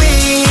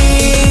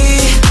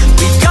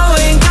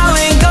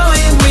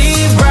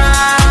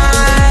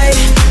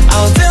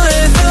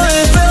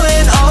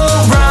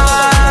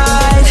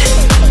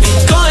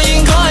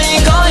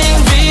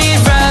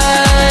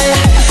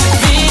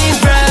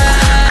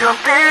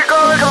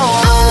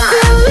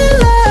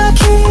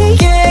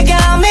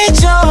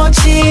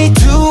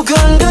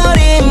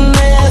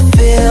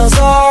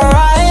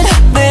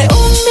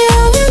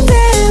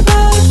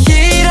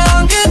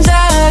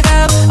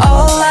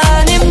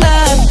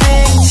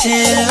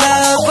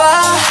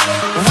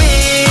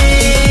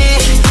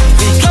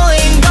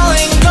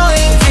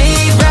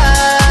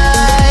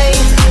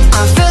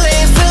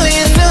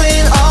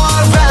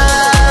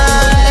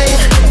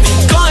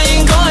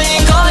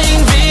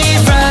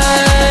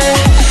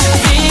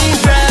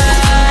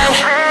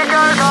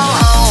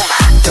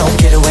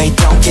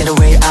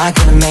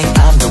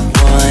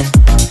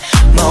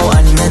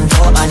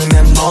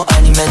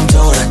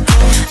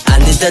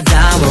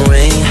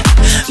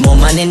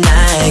몸만이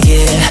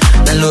나에게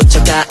난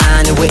루저가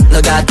아니 with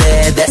너가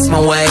돼 That's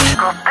my way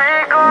I'm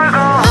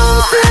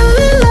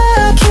feeling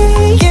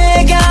lucky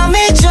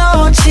예감이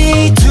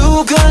좋지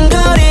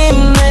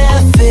두근거림에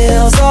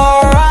feels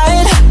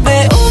alright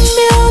내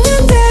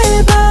운명은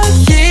대박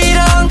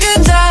이런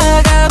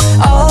그다갑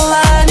All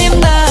I need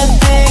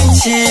nothing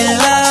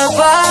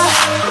질러봐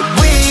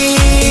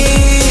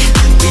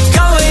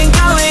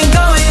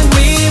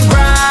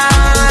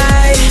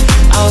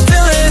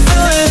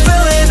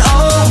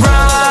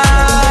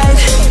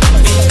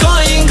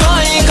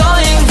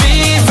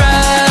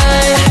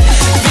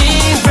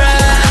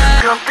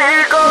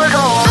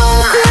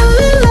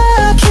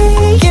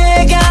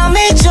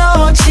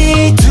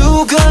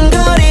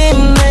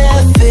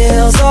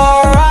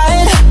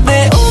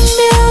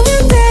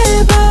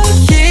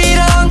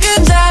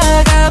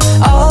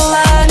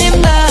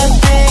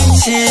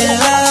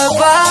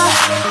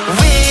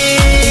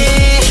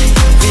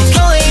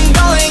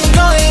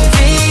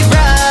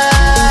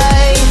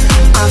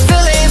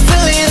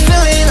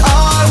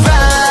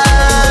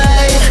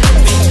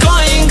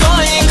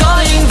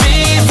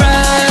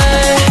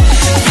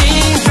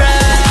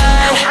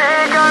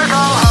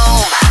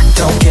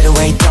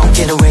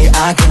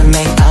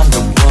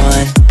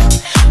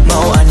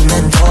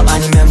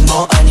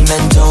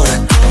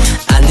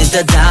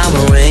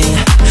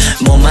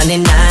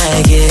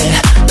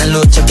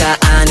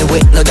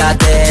너가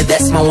돼,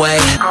 that's my way.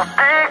 I'm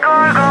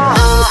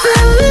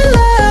feeling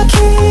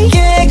lucky,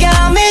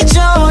 예감이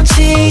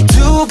좋지.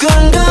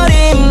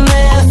 두근거림에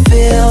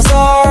feels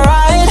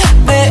alright.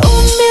 내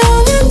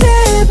운명은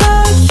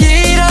대박,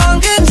 이런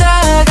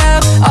그다가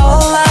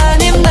all I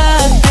need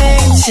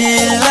nothing.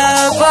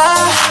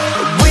 질러봐.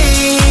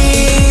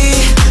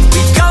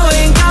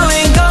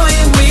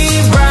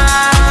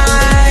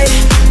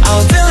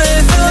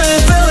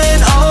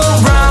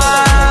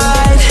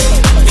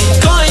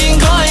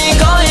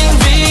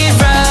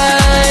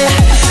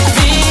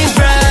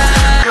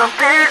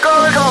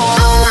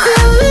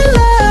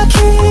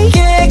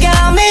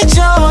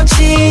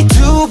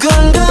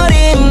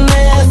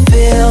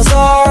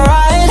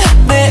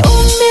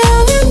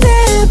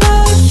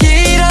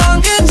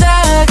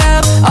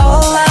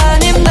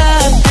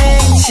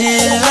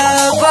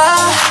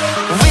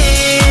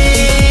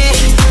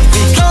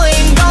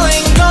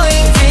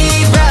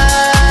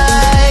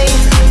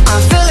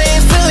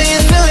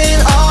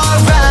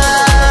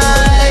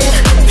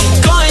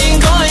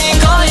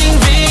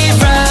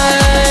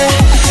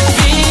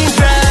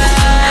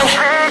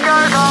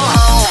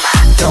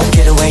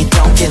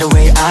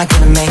 I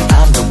gonna make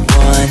I'm the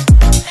one.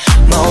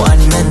 뭐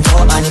아니면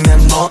더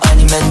아니면 뭐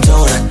아니면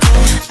돌아.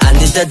 I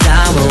need the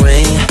diamond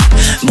ring.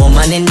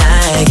 뭐만이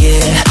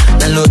나에게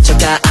날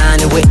놓쳐가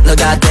anyway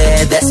너가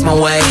돼, that's my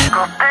way.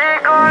 I'm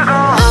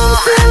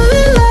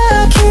feeling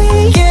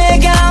lucky,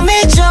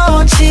 예감이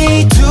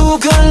좋지.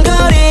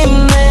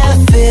 두근거림에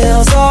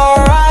feels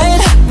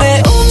alright.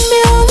 내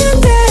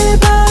운명은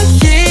대박,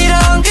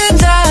 이런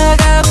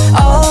그다가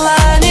all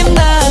I need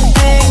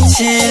nothing.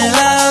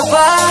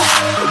 질러봐.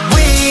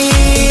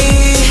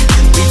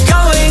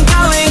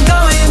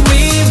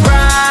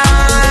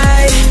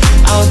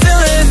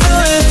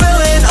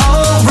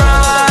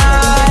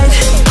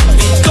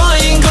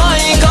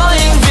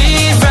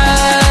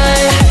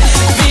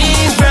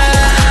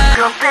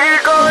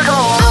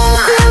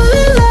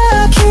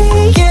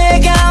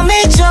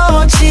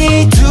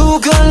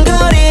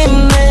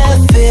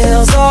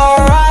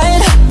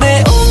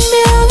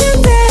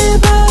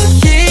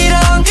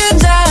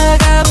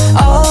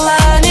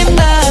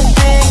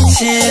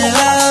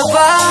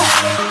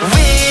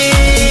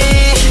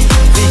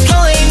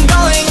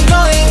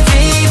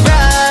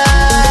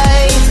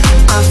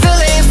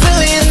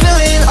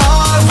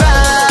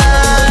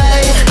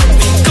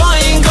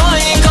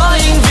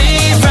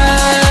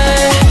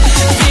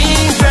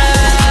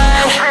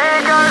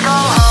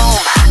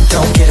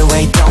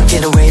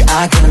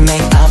 I gonna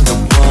make I'm the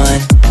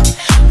one.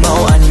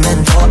 뭐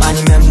아니면 더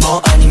아니면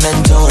뭐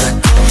아니면 돌아.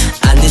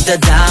 I need the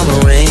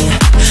diamond ring.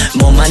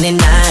 뭐만이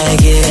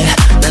나에게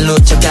날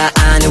놓쳐가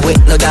anyway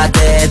너가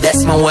돼,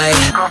 that's my way.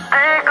 I'm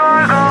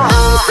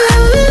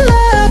feeling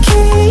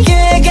lucky,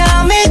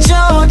 예감이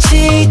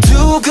좋지.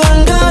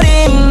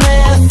 두근거림에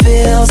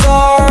feels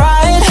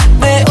alright.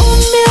 내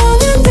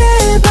운명은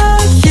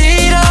대박,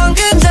 이런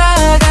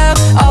그다가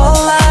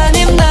all I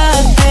need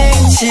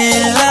nothing.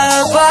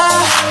 질러봐.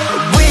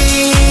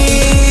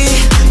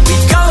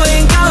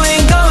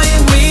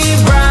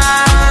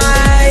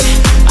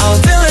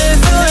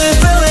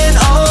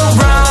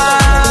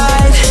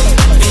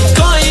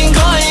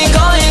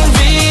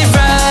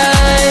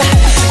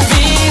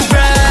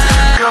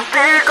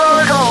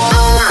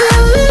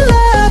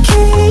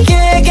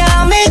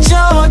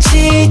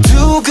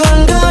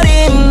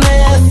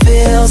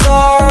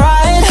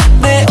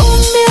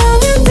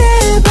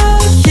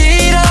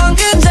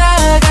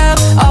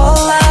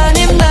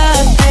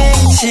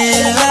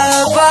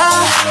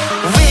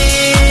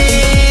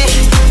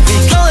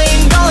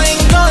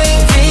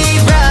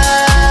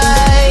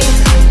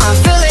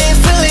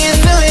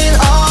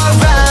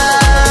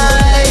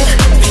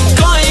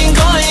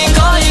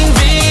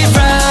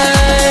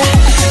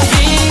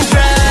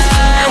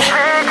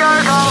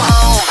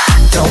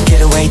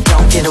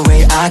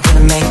 I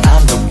gonna make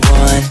I'm the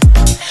one.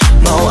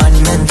 뭐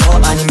아니면 더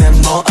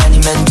아니면 뭐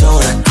아니면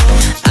돌아.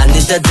 I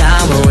need the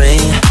diamond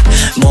ring.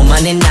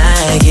 뭐만이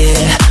나에게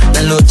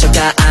날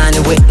놓쳐가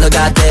anyway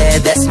너가 돼,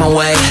 that's my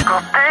way.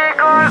 I'm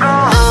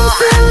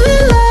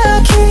feeling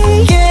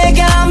lucky,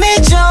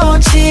 예감이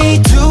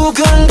좋지.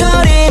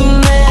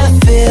 두근거림에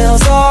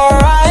feels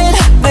alright.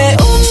 내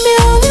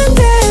운명은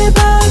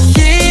대박,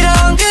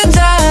 이런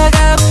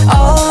그다가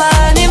all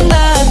I need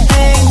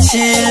nothing.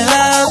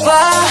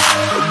 질러봐.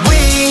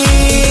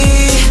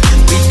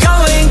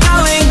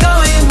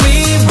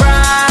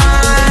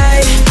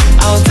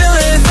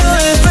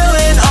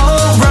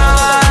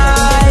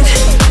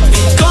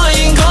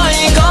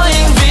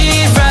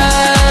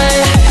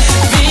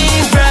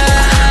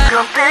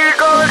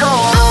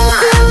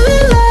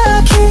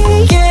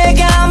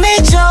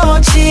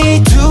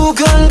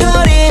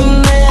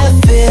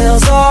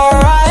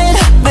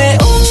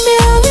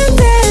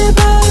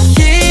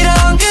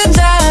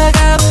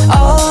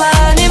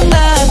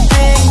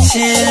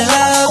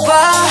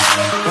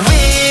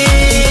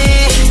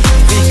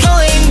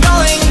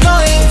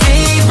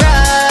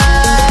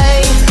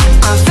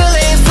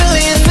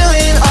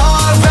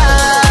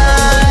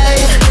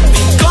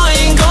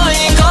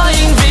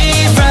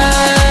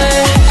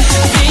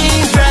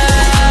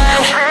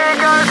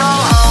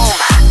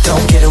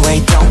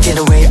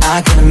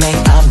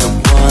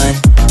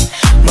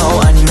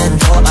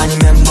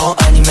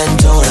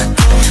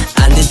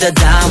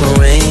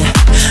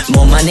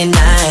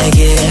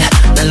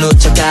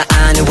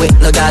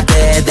 got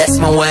that, that's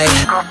my way.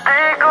 I'm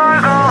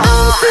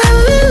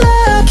feeling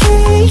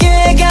lucky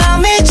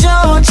예감이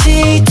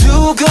좋지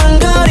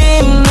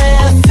두근거림에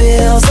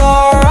feels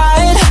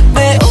alright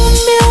내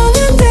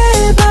운명은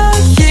대박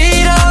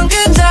이런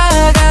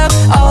그자가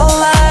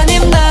all I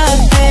need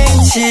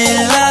nothing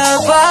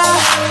질러봐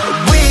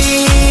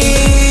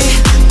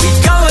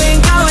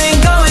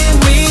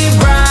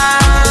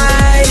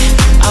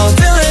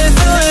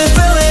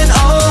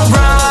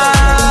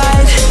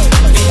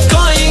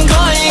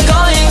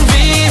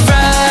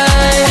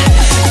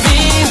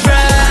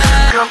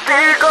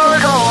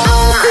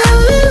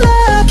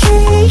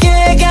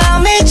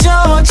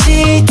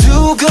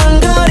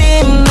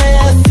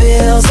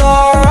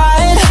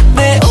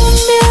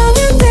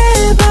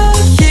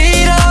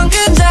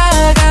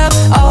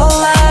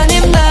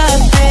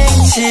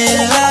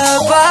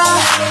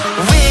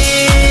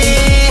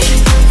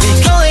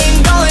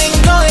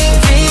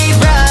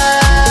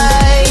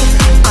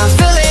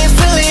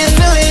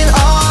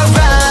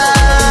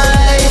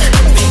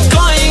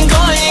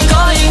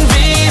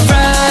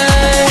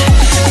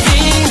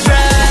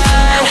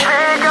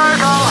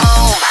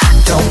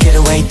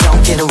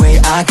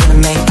I gonna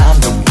make I'm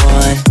the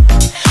one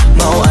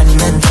뭐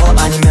아니면 더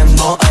아니면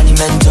뭐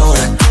아니면 돌아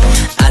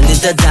I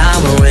need the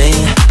diamond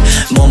ring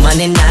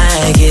뭐만이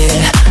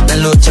나에게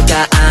날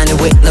놓쳐가 아니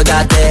with 너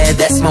got that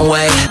that's my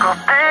way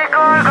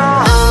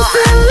I'm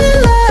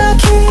feeling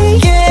lucky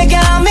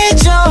예감이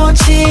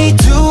좋지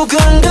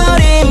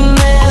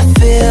두근거림에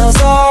feels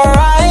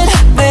alright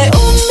내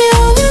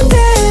운명은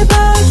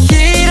대박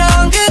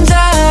이런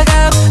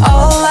그자가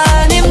all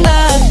I need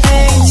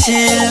nothing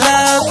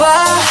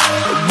질러봐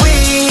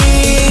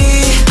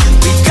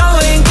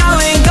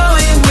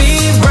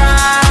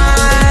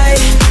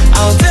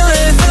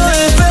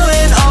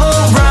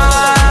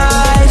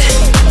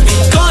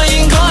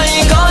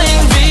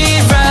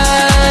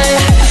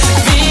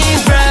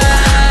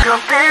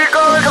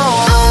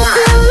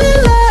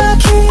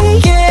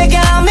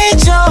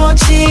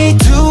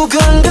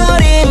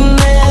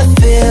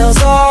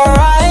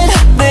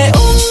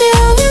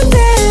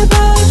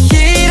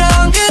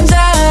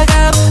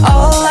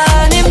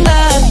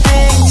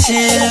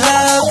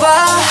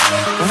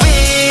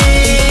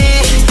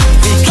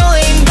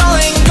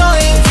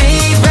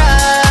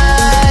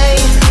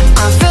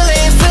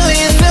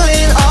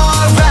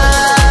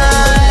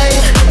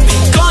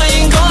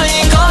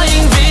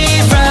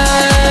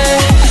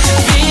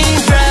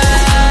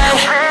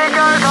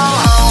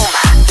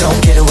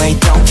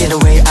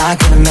I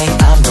gonna make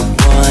I'm the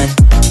one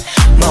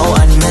뭐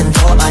아니면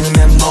더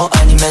아니면 뭐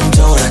아니면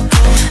돌아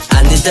I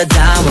need the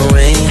diamond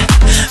ring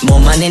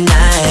뭐만이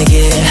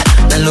나에게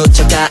날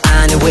놓쳐가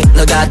아니 with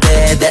너 got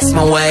that that's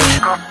my way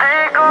I'm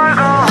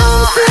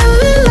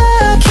feeling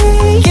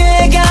lucky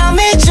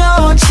예감이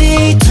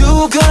좋지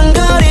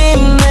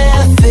두근거림에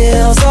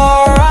feels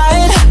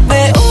alright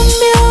내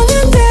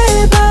운명은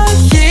대박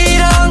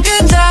이런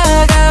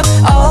그자가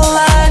all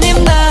I need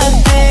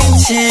nothing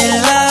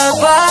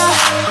질러봐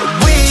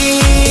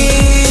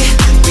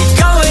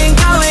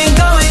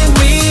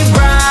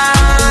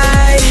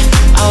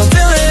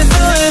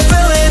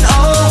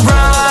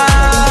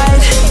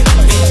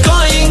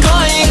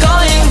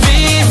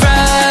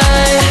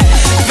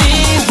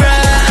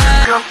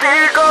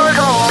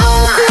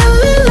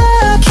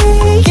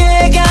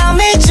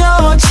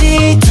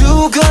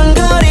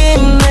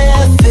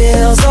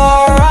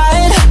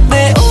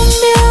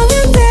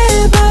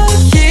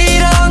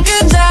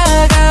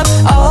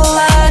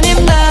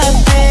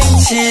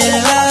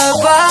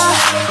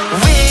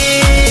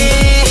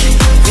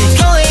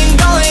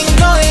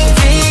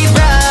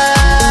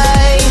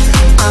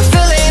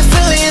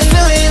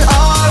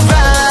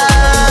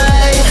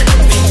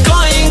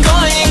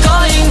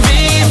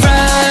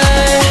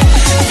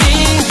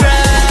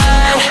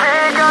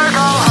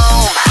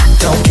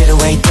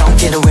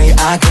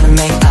I gonna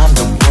make I'm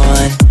the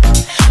one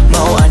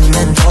뭐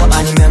아니면 더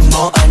아니면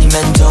뭐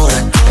아니면 돌아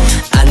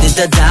I need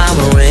the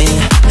diamond ring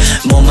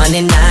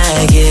뭐만이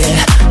나에게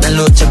날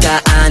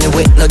놓쳐가 아니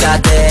with 너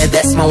got that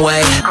that's my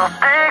way I'm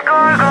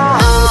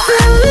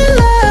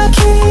feeling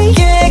lucky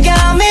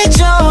예감이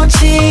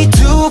좋지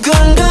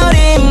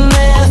두근거림에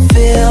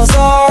feels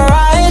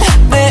alright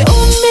내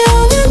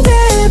운명은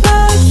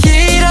대박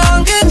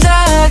이런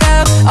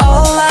그자가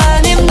all I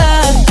need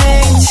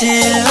nothing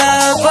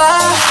질러봐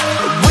right.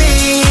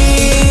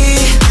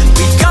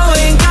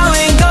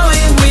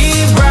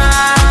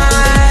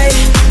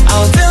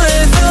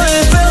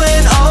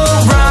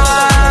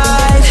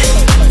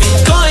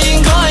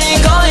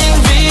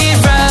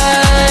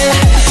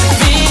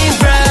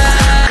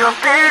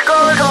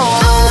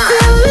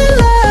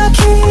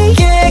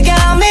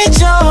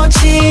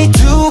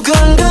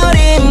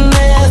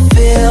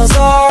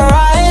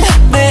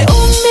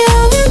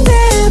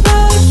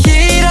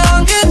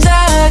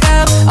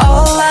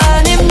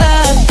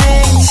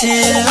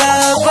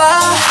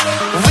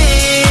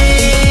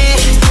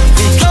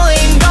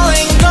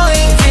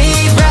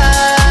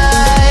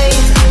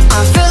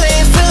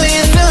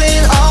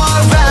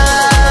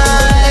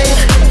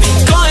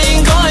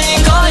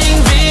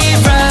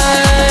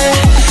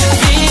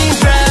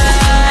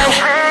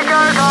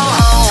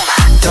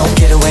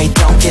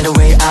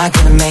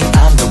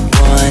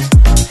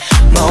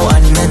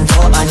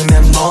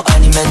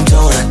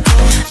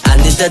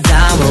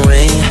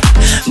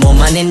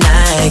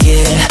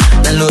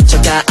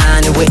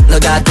 아니 with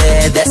너가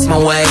돼 that's my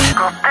way.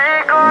 I'm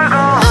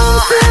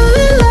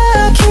feeling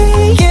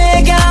lucky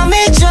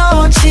예감이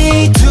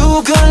좋지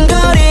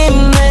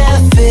두근거림에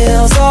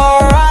feels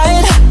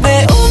alright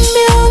내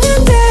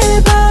운명은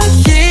대박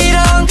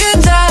이런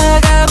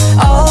근자감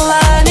all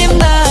I need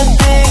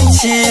nothing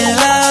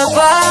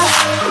질러봐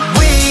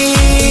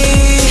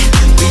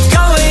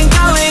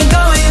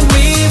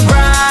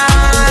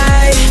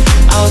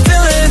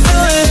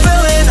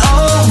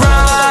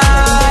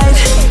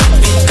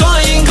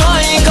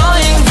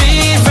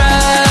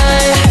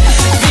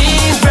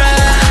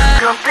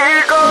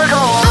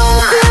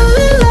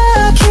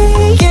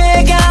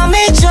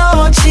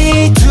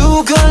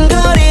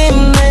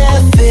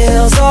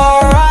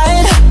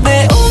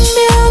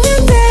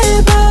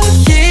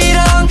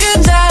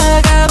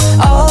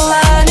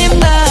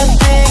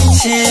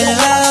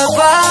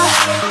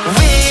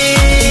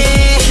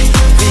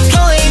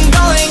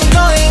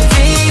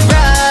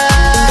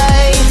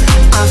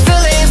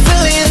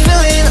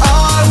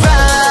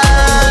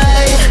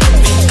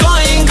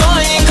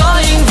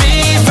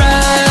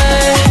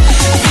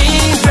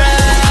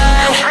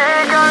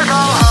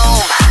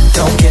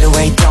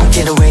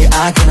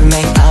I gonna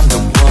make I'm the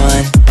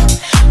one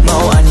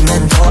뭐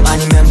아니면 더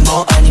아니면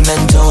뭐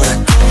아니면 돌아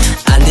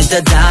I need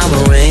the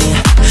diamond ring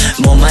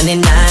뭐만이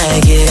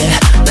나에게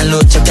날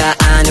놓쳐가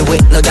아니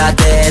with 너가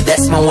돼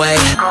that's my way.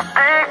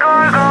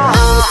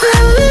 I'm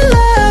feeling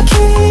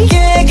lucky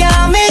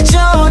예감이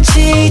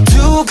좋지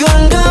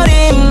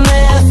두근거림에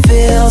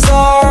feels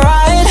alright